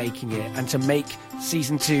keep making it and to make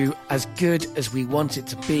Season 2 as good as we want it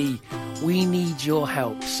to be, we need your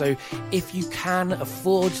help. So if you can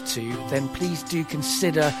afford to, then please do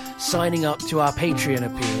consider signing up to our Patreon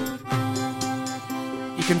appeal.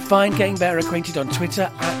 You can find Getting Better Acquainted on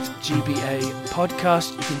Twitter at GBA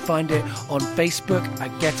Podcast. You can find it on Facebook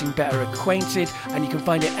at Getting Better Acquainted, and you can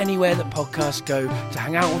find it anywhere that podcasts go to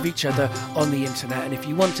hang out with each other on the internet. And if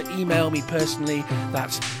you want to email me personally,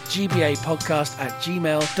 that's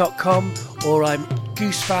gbapodcast@gmail.com, or I'm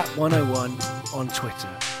GooseFat101 on Twitter.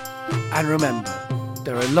 And remember,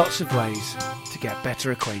 there are lots of ways to get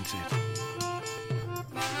better acquainted.